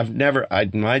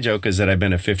 My joke is that I've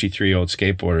been a 53-year-old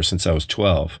skateboarder since I was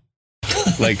 12.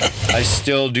 Like, I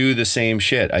still do the same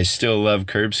shit. I still love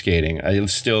curb skating. I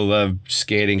still love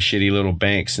skating shitty little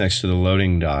banks next to the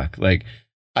loading dock. Like,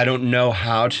 I don't know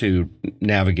how to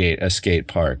navigate a skate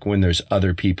park when there's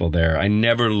other people there. I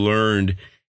never learned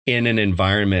in an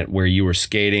environment where you were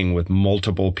skating with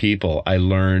multiple people. I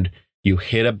learned you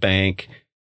hit a bank,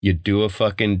 you do a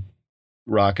fucking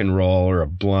rock and roll or a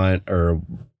blunt or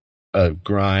a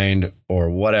grind or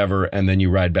whatever, and then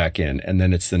you ride back in, and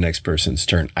then it's the next person's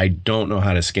turn. I don't know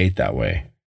how to skate that way.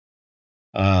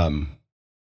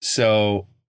 So,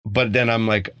 but then I'm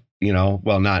like, you know,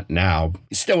 well, not now.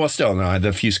 Still, no,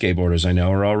 the few skateboarders I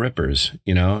know are all rippers,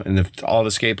 you know, and all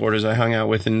the skateboarders I hung out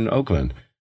with in Oakland,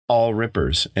 all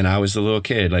rippers. And I was the little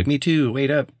kid, like, me too, wait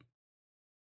up.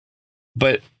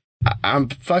 But I'm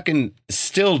fucking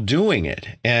still doing it.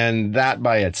 And that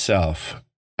by itself,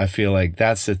 I feel like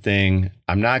that's the thing.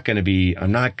 I'm not going to be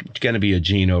a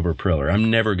Gene Oberpriller.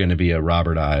 I'm never going to be a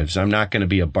Robert Ives. I'm not going to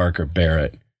be a Barker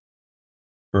Barrett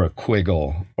or a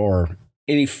Quiggle or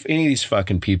any of these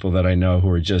fucking people that I know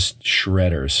who are just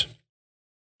shredders.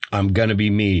 I'm going to be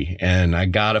me. And I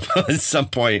got to, at some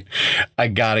point, I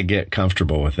got to get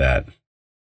comfortable with that.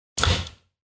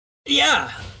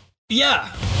 Yeah.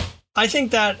 Yeah. I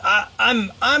think that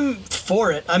I'm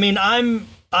for it. I mean, I'm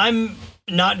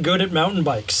not good at mountain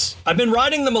bikes. I've been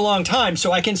riding them a long time,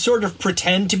 so I can sort of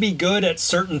pretend to be good at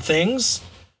certain things.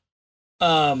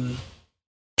 Like,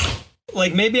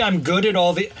 maybe I'm good at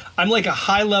I'm like a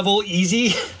high level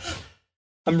easy.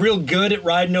 I'm real good at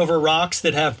riding over rocks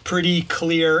that have pretty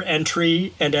clear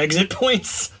entry and exit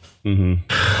points. Mm-hmm.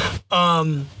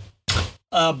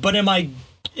 But am I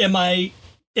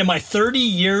 30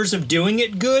 years of doing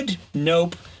it good?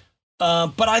 Nope.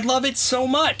 But I love it so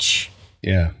much.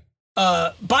 Yeah.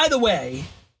 By the way,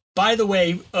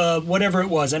 whatever it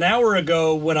was, an hour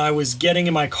ago when I was getting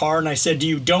in my car and I said to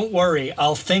you, don't worry,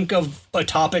 I'll think of a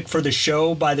topic for the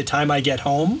show by the time I get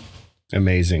home.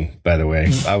 Amazing, by the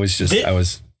way. I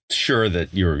was sure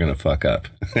that you were going to fuck up.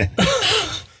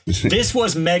 This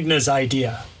was Megna's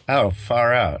idea. Oh,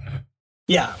 far out.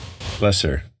 Yeah. Bless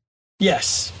her.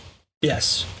 Yes.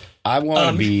 I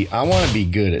want to be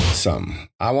good at something.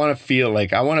 I want to feel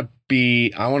like I want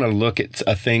to look at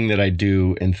a thing that I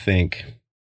do and think,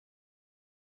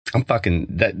 I'm fucking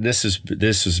that. This is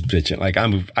bitching. Like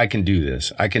I can do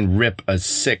this. I can rip a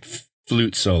sick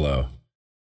flute solo,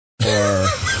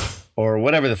 or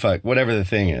whatever the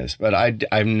thing is. But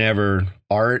I've never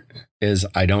art is.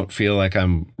 I don't feel like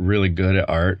I'm really good at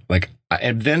art. Like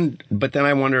but then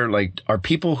I wonder, like, are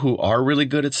people who are really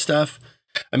good at stuff?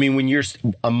 I mean, when you're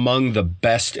among the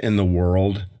best in the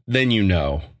world, then you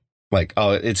know, like,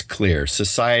 oh, it's clear.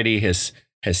 Society has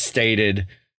stated.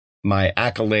 My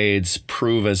accolades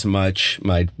prove as much,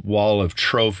 my wall of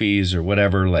trophies or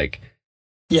whatever, like,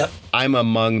 yep, I'm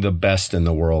among the best in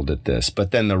the world at this.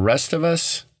 But then the rest of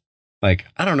us, like,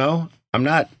 I don't know. I'm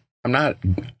not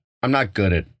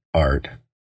good at art.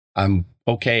 I'm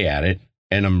okay at it.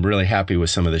 And I'm really happy with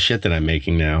some of the shit that I'm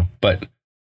making now. But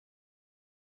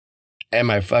am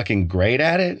I fucking great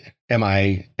at it? Am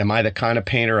I the kind of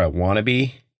painter I want to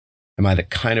be? Am I the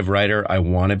kind of writer I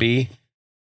want to be?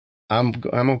 I'm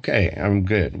okay. I'm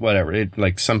good. Whatever. It,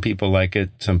 like, some people like it,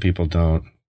 some people don't.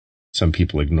 Some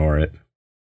people ignore it.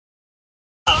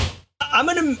 I'm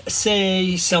gonna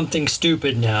say something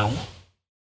stupid now.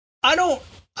 I don't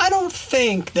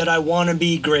think that I want to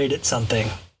be great at something.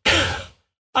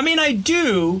 I mean, I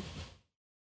do,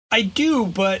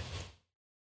 but,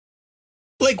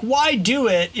 like, why do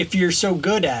it if you're so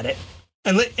good at it?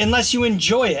 Unless you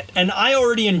enjoy it. And I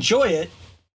already enjoy it,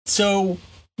 so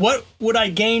what would I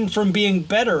gain from being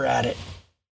better at it?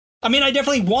 I mean, I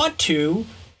definitely want to.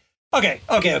 Okay.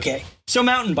 So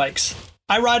mountain bikes.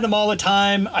 I ride them all the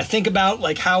time. I think about,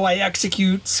 like, how I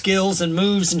execute skills and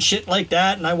moves and shit like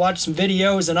that. And I watch some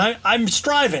videos, and I'm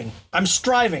striving. I'm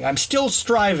still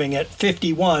striving at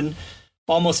 51,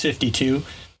 almost 52,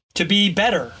 to be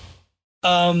better.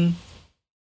 But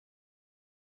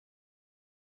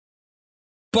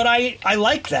I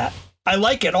like that. I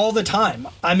like it all the time.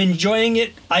 I'm enjoying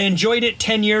it. I enjoyed it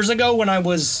 10 years ago when I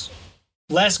was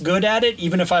less good at it,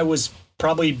 even if I was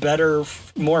probably better,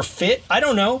 more fit. I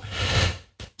don't know.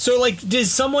 So, like,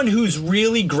 does someone who's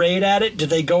really great at it, do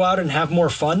they go out and have more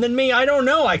fun than me? I don't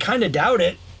know. I kind of doubt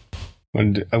it.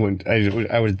 I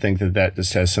would think that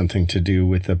just has something to do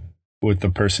with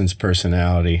the person's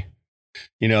personality.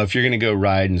 You know, if you're going to go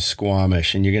ride in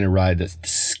Squamish and you're going to ride the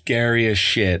scariest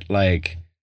shit, like,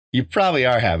 you probably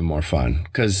are having more fun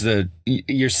because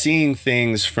you're seeing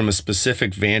things from a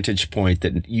specific vantage point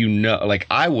that, you know, like,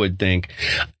 I would think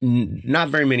not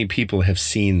very many people have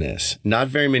seen this. Not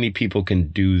very many people can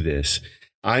do this.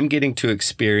 I'm getting to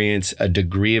experience a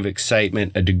degree of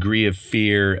excitement, a degree of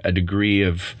fear, a degree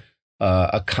of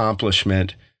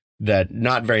accomplishment that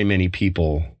not very many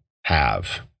people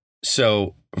have.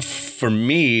 So for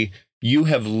me, you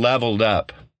have leveled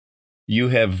up. You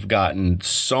have gotten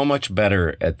so much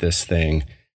better at this thing,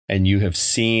 and you have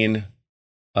seen,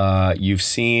 you've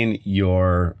seen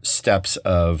your steps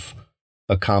of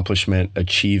accomplishment,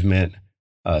 achievement,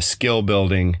 skill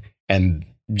building, and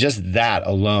just that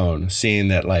alone, seeing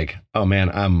that, like, oh man,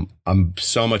 I'm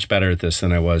so much better at this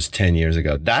than I was 10 years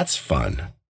ago. That's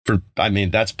fun.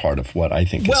 That's part of what I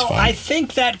think is fun. Well, I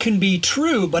think that can be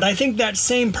true, but I think that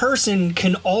same person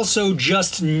can also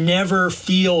just never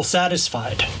feel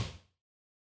satisfied.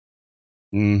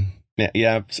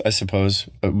 Yeah, I suppose.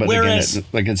 But whereas,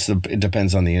 again, it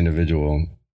depends on the individual.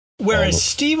 Whereas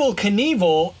Stevel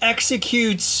Knievel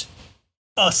executes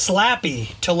a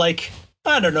slappy to, like,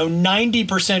 I don't know,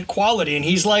 90% quality, and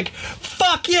he's like,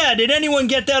 fuck yeah, did anyone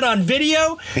get that on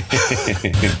video?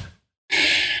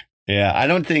 Yeah, I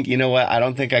don't think, you know what? I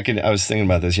don't think I can. I was thinking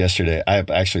about this yesterday. I'm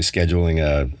actually scheduling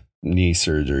a knee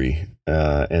surgery,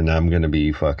 and I'm going to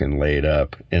be fucking laid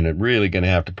up, and I'm really going to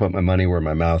have to put my money where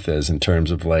my mouth is in terms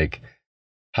of, like,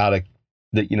 how to,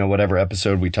 whatever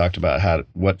episode we talked about,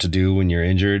 what to do when you're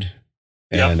injured,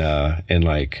 and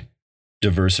like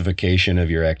diversification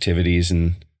of your activities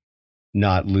and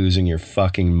not losing your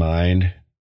fucking mind.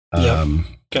 Gonna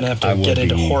have to get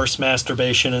into horse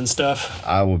masturbation and stuff.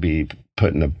 I will be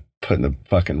putting the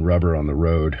fucking rubber on the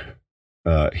road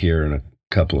here in a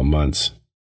couple of months.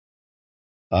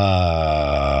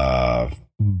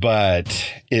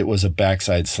 But it was a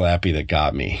backside slappy that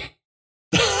got me.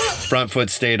 Front foot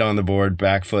stayed on the board,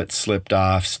 back foot slipped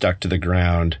off, stuck to the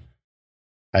ground.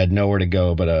 I had nowhere to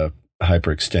go but a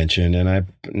hyperextension, and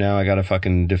now I got a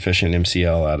fucking deficient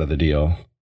MCL out of the deal.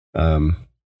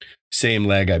 Same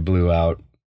leg I blew out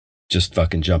just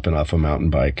fucking jumping off a mountain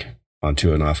bike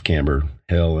onto an off-camber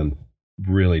hill, and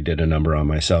really did a number on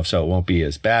myself, so it won't be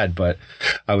as bad. But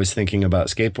I was thinking about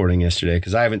skateboarding yesterday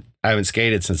because I haven't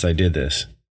skated since I did this.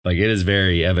 Like, it is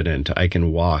very evident. I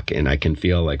can walk and I can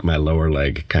feel like my lower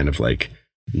leg kind of like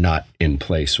not in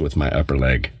place with my upper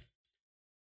leg.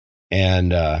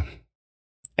 And I'm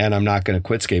not going to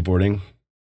quit skateboarding.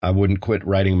 I wouldn't quit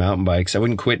riding mountain bikes. I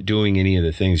wouldn't quit doing any of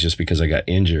the things just because I got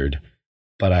injured,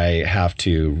 but I have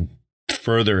to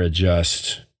further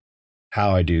adjust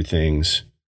how I do things.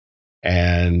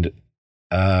 And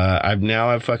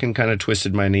I've fucking kind of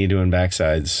twisted my knee doing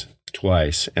backsides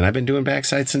twice. And I've been doing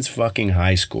backsides since fucking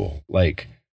high school, like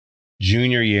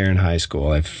junior year in high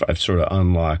school. I've sort of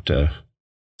unlocked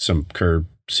some curb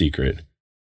secret.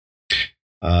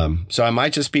 So I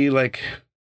might just be like,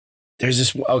 there's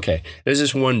this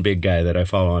one big guy that I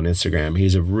follow on Instagram.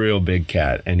 He's a real big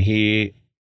cat, and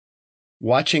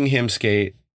watching him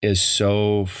skate is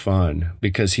so fun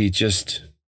because he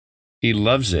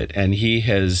loves it, and he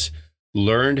has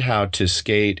learned how to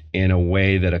skate in a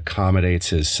way that accommodates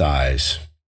his size.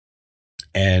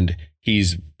 And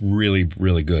he's really,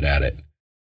 really good at it.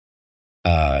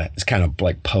 It's kind of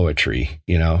like poetry,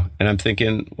 you know? And I'm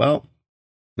thinking, well,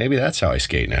 maybe that's how I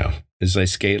skate now, is I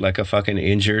skate like a fucking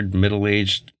injured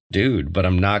middle-aged dude, but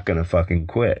I'm not going to fucking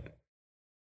quit.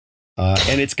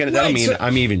 And that'll mean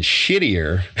I'm even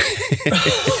shittier.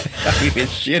 I'm even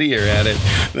shittier at it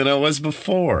than I was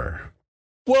before.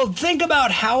 Well, think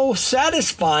about how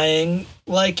satisfying,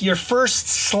 like, your first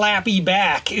slappy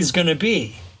back is going to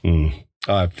be. Oh,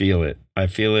 I feel it. I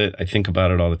think about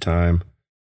it all the time.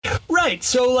 Right.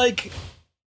 So, like,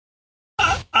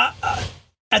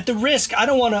 at the risk, I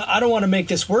don't want to make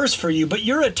this worse for you, but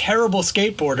you're a terrible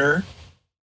skateboarder.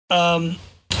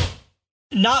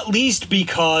 Not least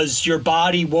because your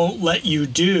body won't let you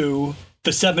do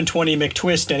the 720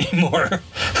 McTwist anymore.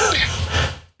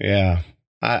 Yeah.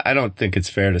 I don't think it's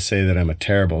fair to say that I'm a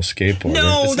terrible skateboarder.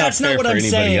 No, that's not what I'm saying.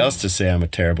 It's not fair for anybody else to say I'm a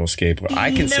terrible skateboarder.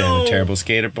 I can say I'm a terrible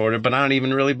skateboarder, but I don't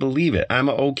even really believe it. I'm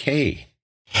okay.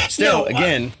 Still,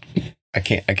 again, I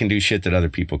can do shit that other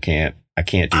people can't. I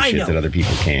can't do shit that other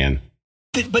people can.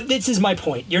 But this is my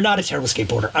point. You're not a terrible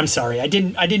skateboarder. I'm sorry.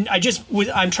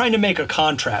 I'm trying to make a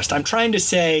contrast. I'm trying to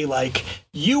say, like,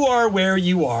 you are where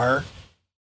you are.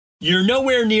 You're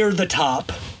nowhere near the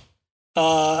top.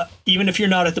 Even if you're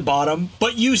not at the bottom,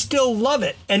 but you still love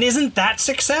it. And isn't that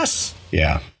success?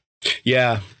 Yeah.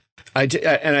 Yeah. I've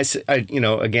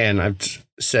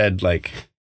said, like,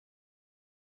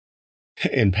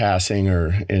 in passing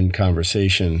or in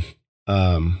conversation,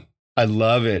 I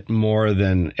love it more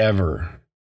than ever.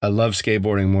 I love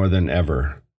skateboarding more than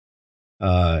ever.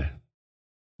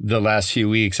 The last few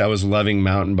weeks, I was loving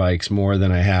mountain bikes more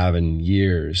than I have in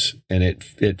years. And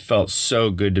it felt so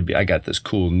good to be, I got this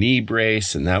cool knee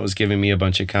brace, and that was giving me a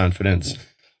bunch of confidence.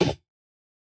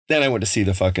 Then I went to see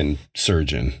the fucking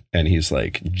surgeon, and he's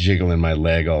like jiggling my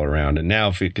leg all around. And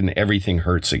now everything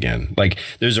hurts again. Like,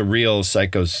 there's a real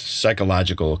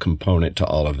psychological component to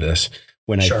all of this.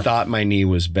 When I thought my knee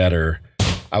was better,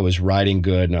 I was riding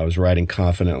good and I was riding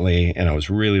confidently, and I was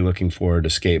really looking forward to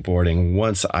skateboarding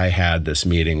once I had this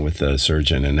meeting with the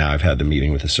surgeon. And now I've had the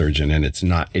meeting with the surgeon, and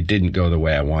it didn't go the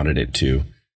way I wanted it to.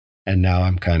 And now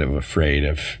I'm kind of afraid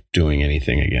of doing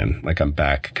anything again. Like, I'm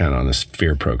back kind of on this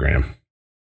fear program.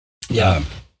 Yeah.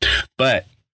 But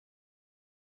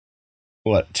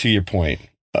to your point,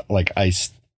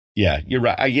 you're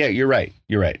right.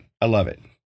 You're right. I love it.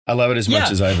 I love it as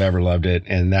much as I've ever loved it.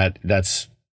 And that's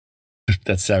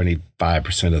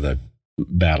 75% of the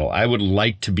battle. I would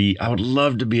love to be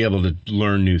able to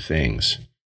learn new things.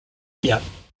 Yeah.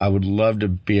 I would love to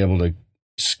be able to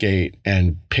skate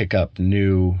and pick up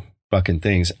new fucking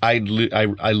things. I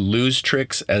lose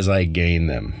tricks as I gain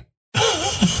them.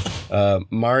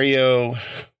 Mario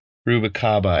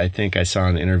Rubalcaba, I think I saw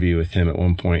an interview with him at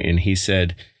one point, and he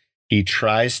said he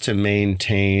tries to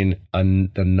maintain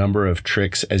the number of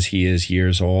tricks as he is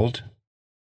years old.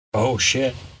 Oh,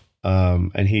 shit.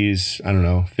 And he's, I don't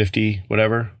know, 50,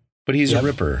 whatever, but he's a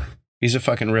ripper. He's a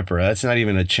fucking ripper. That's not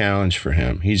even a challenge for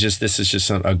him. This is just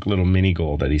a little mini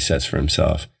goal that he sets for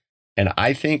himself. And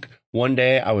I think one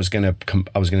day I was going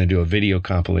to do a video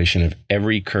compilation of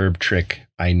every curb trick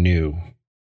I knew.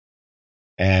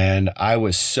 And I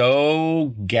was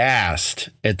so gassed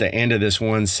at the end of this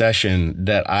one session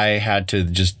that I had to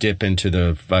just dip into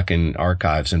the fucking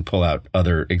archives and pull out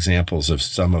other examples of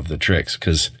some of the tricks,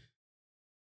 because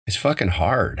it's fucking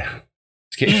hard.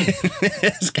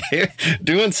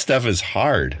 Doing stuff is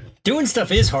hard. Doing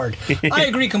stuff is hard. I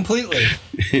agree completely.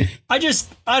 I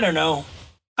don't know.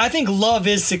 I think love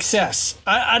is success.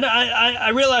 I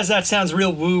realize that sounds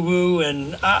real woo-woo,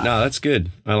 and no, that's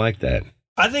good. I like that.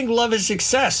 I think love is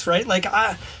success, right? Like,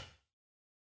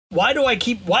 why do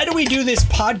we do this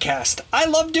podcast? I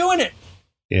love doing it.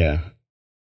 Yeah.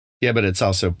 Yeah, but it's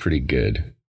also pretty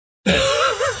good.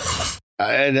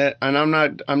 and I'm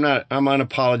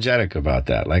unapologetic about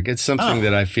that. Like, it's something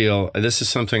that I feel, this is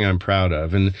something I'm proud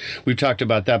of. And we've talked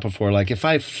about that before. Like, if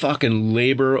I fucking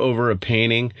labor over a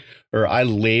painting, or I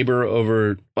labor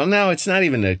over, well, no, it's not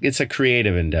even it's a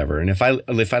creative endeavor. And if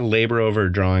I labor over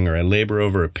a drawing, or I labor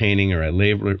over a painting, or I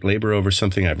labor over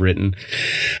something I've written,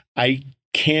 I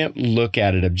can't look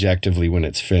at it objectively when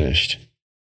it's finished.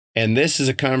 And this is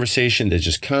a conversation that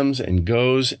just comes and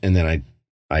goes, and then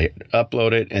I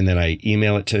upload it, and then I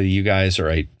email it to you guys,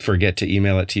 or I forget to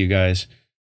email it to you guys.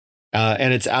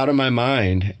 And it's out of my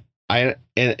mind.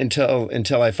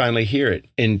 Until I finally hear it,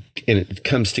 and it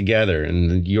comes together,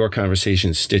 and your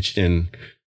conversation stitched in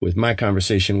with my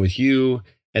conversation with you,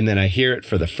 and then I hear it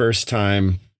for the first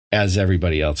time as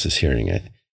everybody else is hearing it.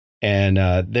 And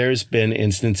there's been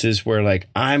instances where, like,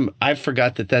 I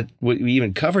forgot that we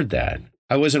even covered that.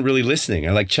 I wasn't really listening.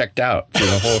 I checked out through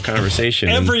the whole conversation.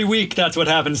 Every week, that's what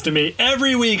happens to me.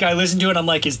 Every week I listen to it. I'm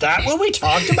like, is that what we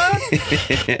talked about?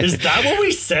 Is that what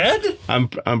we said? I'm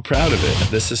proud of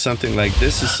it. This is something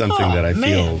that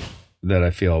I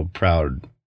feel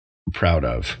proud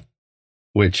of,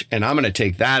 and I'm going to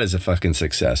take that as a fucking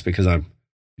success, because I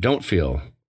don't feel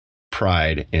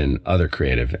pride in other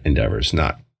creative endeavors,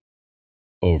 not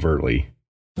overtly.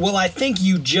 Well, I think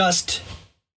you just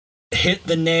hit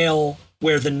the nail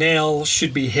where the nail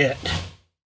should be hit.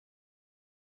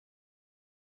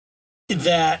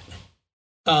 That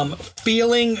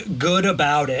feeling good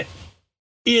about it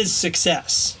is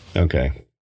success. Okay.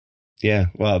 Yeah.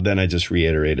 Well, then I just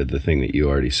reiterated the thing that you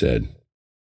already said.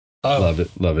 Oh.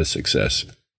 Love is success.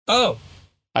 Oh.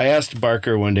 I asked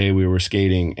Barker one day, we were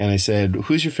skating, and I said,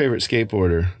 "Who's your favorite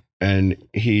skateboarder?" And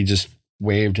he just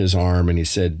waved his arm and he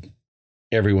said,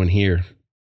 "Everyone here."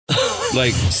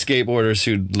 Like, skateboarders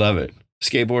who love it.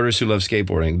 Skateboarders who love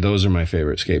skateboarding. Those are my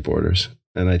favorite skateboarders.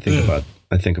 And I think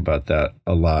about that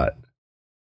a lot.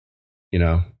 You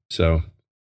know? So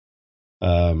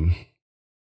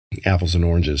apples and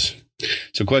oranges.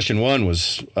 So question one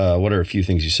was, what are a few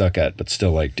things you suck at but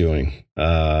still like doing?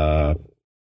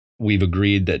 We've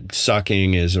agreed that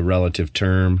sucking is a relative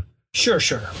term. Sure.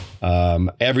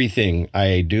 Everything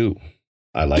I do,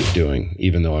 I like doing,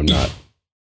 even though I'm not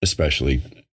especially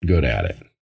good at it.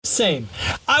 Same.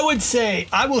 I will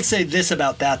say this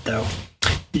about that, though.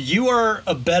 You are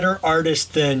a better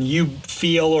artist than you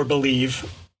feel or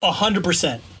believe.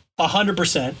 100%.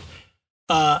 100%.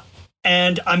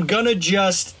 And I'm gonna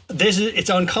it's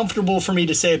uncomfortable for me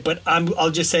to say it, but I'll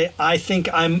just say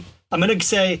I'm gonna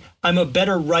say I'm a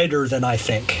better writer than I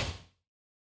think.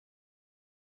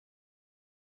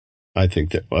 I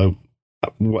think that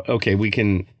okay, we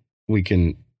can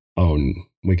own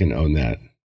that.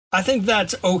 I think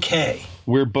that's okay.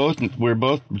 We're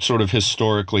both sort of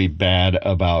historically bad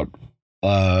about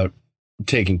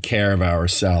taking care of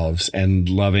ourselves and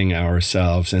loving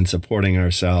ourselves and supporting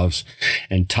ourselves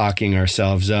and talking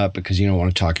ourselves up, because you don't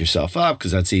want to talk yourself up,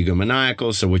 because that's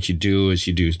egomaniacal. So what you do is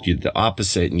you do the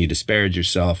opposite and you disparage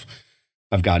yourself.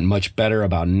 I've gotten much better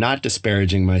about not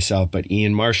disparaging myself, but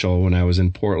Ian Marshall, when I was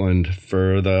in Portland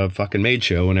for the fucking Made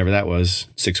Show, whenever that was,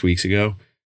 6 weeks ago,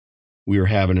 we were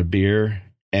having a beer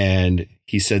and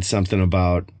he said something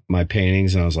about my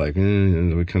paintings, and I was like,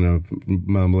 we're kind of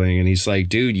mumbling, and he's like,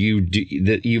 dude,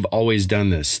 you've always done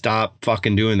this. Stop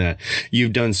fucking doing that.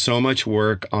 You've done so much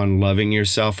work on loving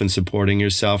yourself and supporting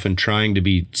yourself and trying to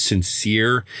be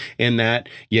sincere in that,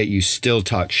 yet you still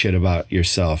talk shit about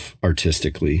yourself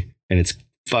artistically, and it's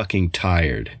fucking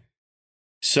tired.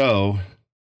 So,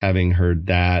 having heard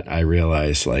that, I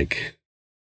realized, like,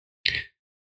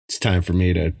 it's time for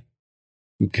me to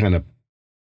kind of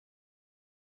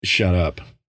shut up.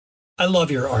 I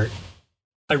love your art.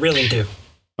 I really do.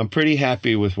 I'm pretty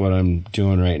happy with what I'm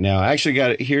doing right now. I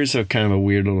actually here's a kind of a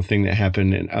weird little thing that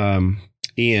happened. And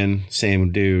Ian,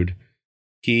 same dude,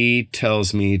 he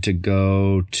tells me to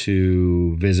go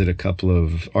to visit a couple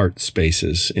of art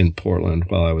spaces in Portland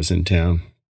while I was in town.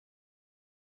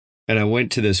 And I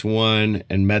went to this one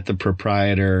and met the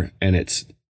proprietor, and it's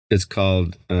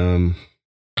called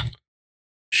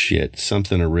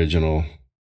something original.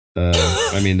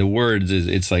 I mean, the words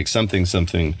it's like something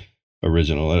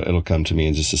original. It'll come to me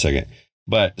in just a second.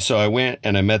 But so I went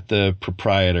and I met the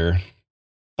proprietor,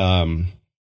 and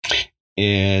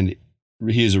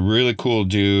he's a really cool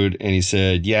dude. And he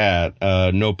said, "Yeah,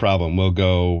 no problem. We'll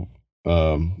go.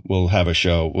 We'll have a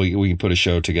show. We can put a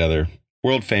show together.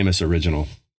 World famous original."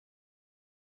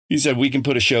 He said, "We can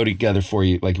put a show together for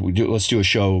you. Like let's do a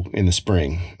show in the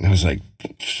spring." And I was like,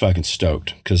 fucking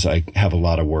stoked, because I have a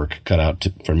lot of work cut out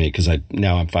for me, because I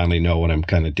finally know what I'm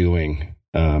kind of doing.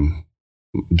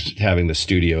 Having the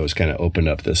studio has kind of opened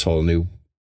up this whole new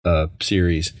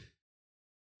series.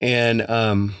 And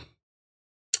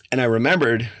I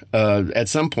remembered at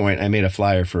some point I made a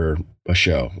flyer for a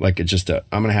show. Like I'm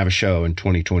going to have a show in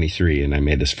 2023. And I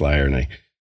made this flyer and I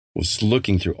was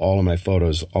looking through all of my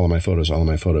photos.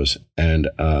 And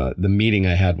the meeting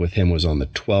I had with him was on the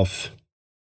 12th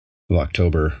of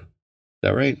October. Is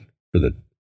that right? For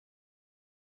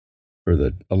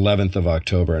the 11th of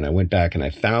October. And I went back and I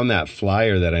found that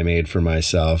flyer that I made for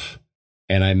myself.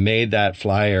 And I made that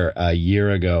flyer a year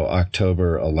ago,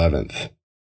 October 11th.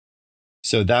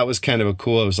 So that was kind of a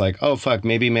cool, it was like, oh, fuck,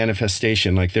 maybe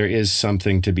manifestation. Like there is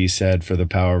something to be said for the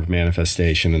power of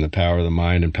manifestation and the power of the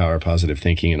mind and power of positive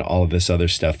thinking and all of this other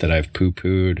stuff that I've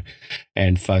poo-pooed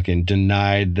and fucking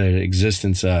denied the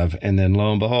existence of. And then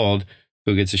lo and behold,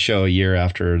 who gets a show a year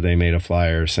after they made a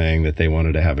flyer saying that they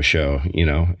wanted to have a show, you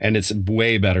know? And it's a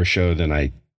way better show than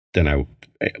I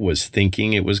was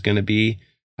thinking it was going to be.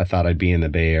 I thought I'd be in the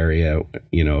Bay Area,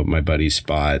 you know, my buddy's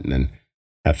spot, and then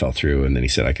that fell through. And then he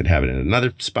said I could have it in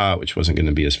another spot, which wasn't going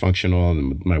to be as functional.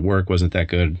 And my work wasn't that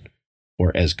good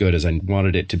or as good as I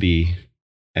wanted it to be.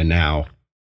 And now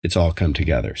it's all come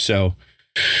together. So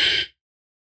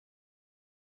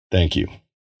thank you.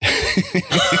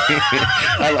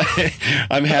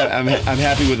 I'm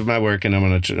happy with my work, and I'm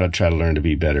going to try to learn to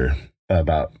be better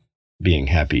about being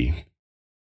happy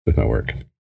with my work.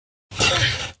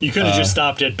 You could have just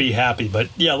stopped at be happy, but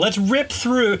yeah, let's rip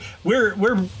through. We're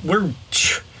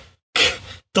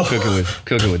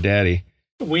cooking with daddy.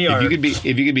 We are. If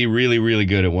you could be really, really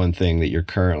good at one thing that you're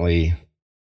currently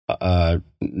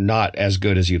not as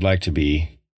good as you'd like to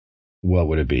be, what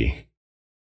would it be?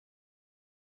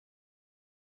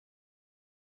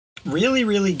 Really,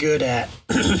 really good at.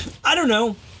 I don't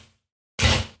know.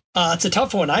 It's a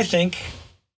tough one, I think.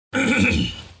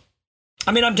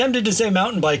 I mean, I'm tempted to say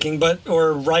mountain biking,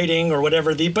 or writing or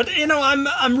whatever but you know,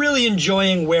 I'm really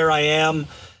enjoying where I am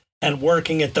and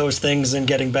working at those things and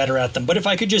getting better at them. But if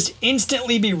I could just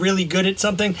instantly be really good at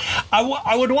something,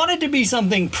 I would want it to be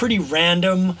something pretty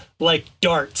random, like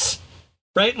darts,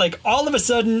 right? Like all of a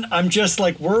sudden, I'm just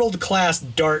like world-class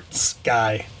darts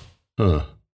guy. Huh.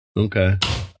 Okay.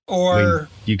 Or I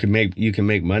mean, you can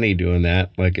make money doing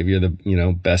that. Like if you're the, you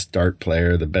know, best dart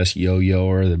player, the best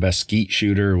yo-yoer, the best skeet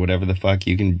shooter, or whatever the fuck,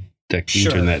 you can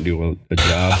turn that into a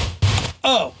job.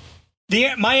 Oh,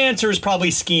 my answer is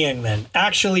probably skiing then.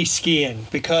 Actually skiing,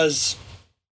 because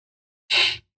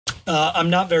I'm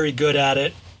not very good at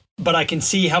it, but I can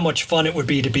see how much fun it would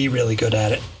be to be really good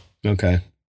at it. Okay.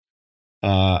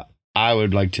 I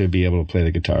would like to be able to play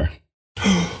the guitar.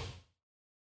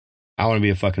 I want to be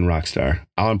a fucking rock star.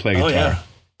 I want to play guitar. Oh, yeah.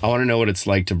 I want to know what it's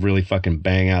like to really fucking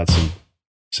bang out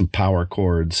some power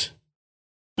chords.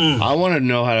 I want to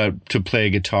know how to play a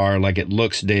guitar like it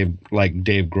looks like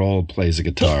Dave Grohl plays a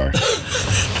guitar.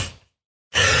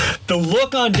 The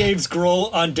look on Dave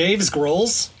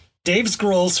Grohl's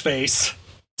face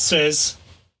says,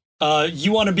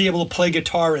 you want to be able to play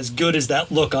guitar as good as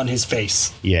that look on his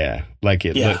face. Yeah. Like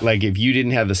if you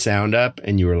didn't have the sound up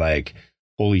and you were like,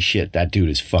 holy shit, that dude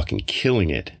is fucking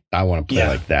killing it. I want to play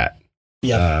like that.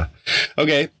 Yeah.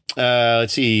 Okay.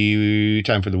 Let's see.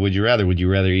 Time for the Would You Rather. Would you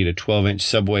rather eat a 12-inch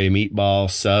Subway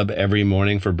meatball sub every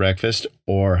morning for breakfast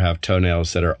or have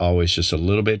toenails that are always just a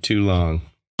little bit too long?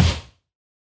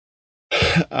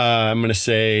 I'm going to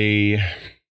say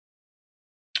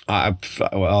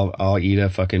I'll eat a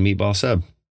fucking meatball sub.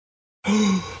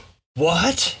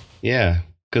 What? Yeah.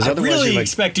 Because I really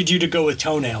expected you to go with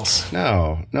toenails.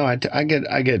 No, I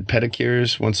get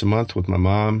pedicures once a month with my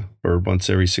mom, or once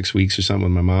every 6 weeks or something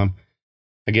with my mom.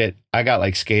 I got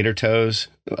like skater toes.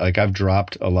 Like I've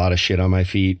dropped a lot of shit on my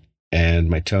feet, and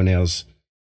my toenails,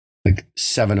 like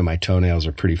 7 of my toenails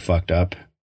are pretty fucked up.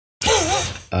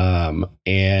 And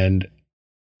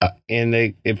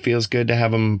it feels good to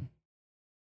have them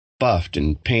buffed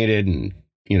and painted and,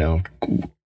 you know,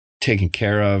 taken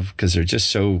care of, because they're just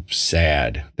so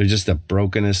sad. They're just the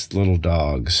brokenest little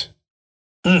dogs.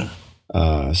 And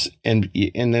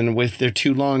then if they're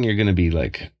too long, you're going to be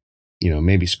like, you know,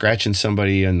 maybe scratching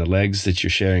somebody on the legs that you're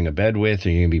sharing a bed with, or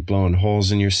you're going to be blowing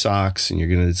holes in your socks, and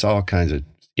it's all kinds of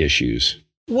issues.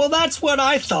 Well, that's what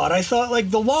I thought. I thought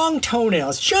like the long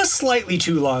toenails, just slightly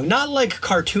too long, not like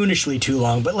cartoonishly too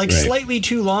long, but like slightly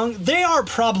too long. They are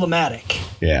problematic.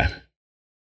 Yeah.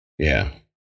 Yeah.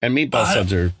 And meatball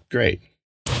subs are great.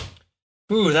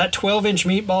 Ooh, that 12-inch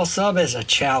meatball sub is a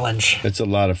challenge. It's a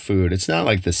lot of food. It's not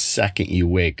like the second you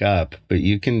wake up, but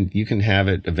you can have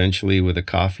it eventually with a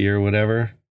coffee or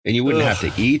whatever. And you wouldn't have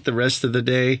to eat the rest of the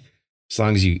day, as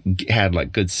long as you had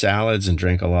like good salads and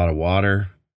drank a lot of water.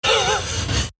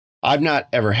 I've not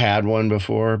ever had one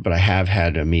before, but I have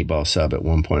had a meatball sub at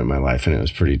one point in my life, and it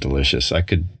was pretty delicious. I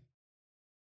could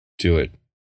Do it.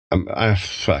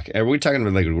 Fuck. Are we talking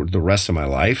about like the rest of my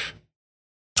life?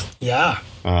 Yeah.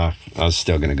 I was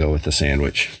still going to go with the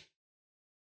sandwich.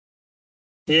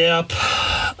 Yep.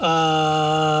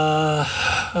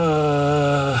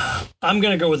 I'm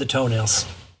going to go with the toenails.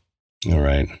 All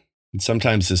right.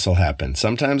 Sometimes this will happen.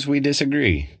 Sometimes we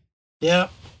disagree. Yeah.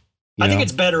 I think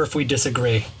it's better if we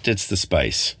disagree. It's the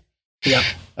spice. Yep.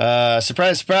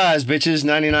 Surprise, surprise, bitches.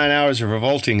 99 hours of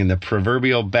revolting in the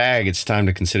proverbial bag. It's time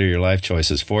to consider your life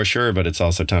choices for sure, but it's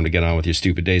also time to get on with your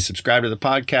stupid day. Subscribe to the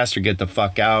podcast or get the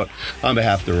fuck out. On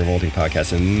behalf of the Revolting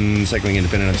Podcast and Cycling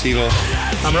Independent, I'm Steve-O.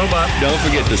 I'm Robot. Don't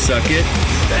forget to suck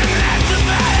it.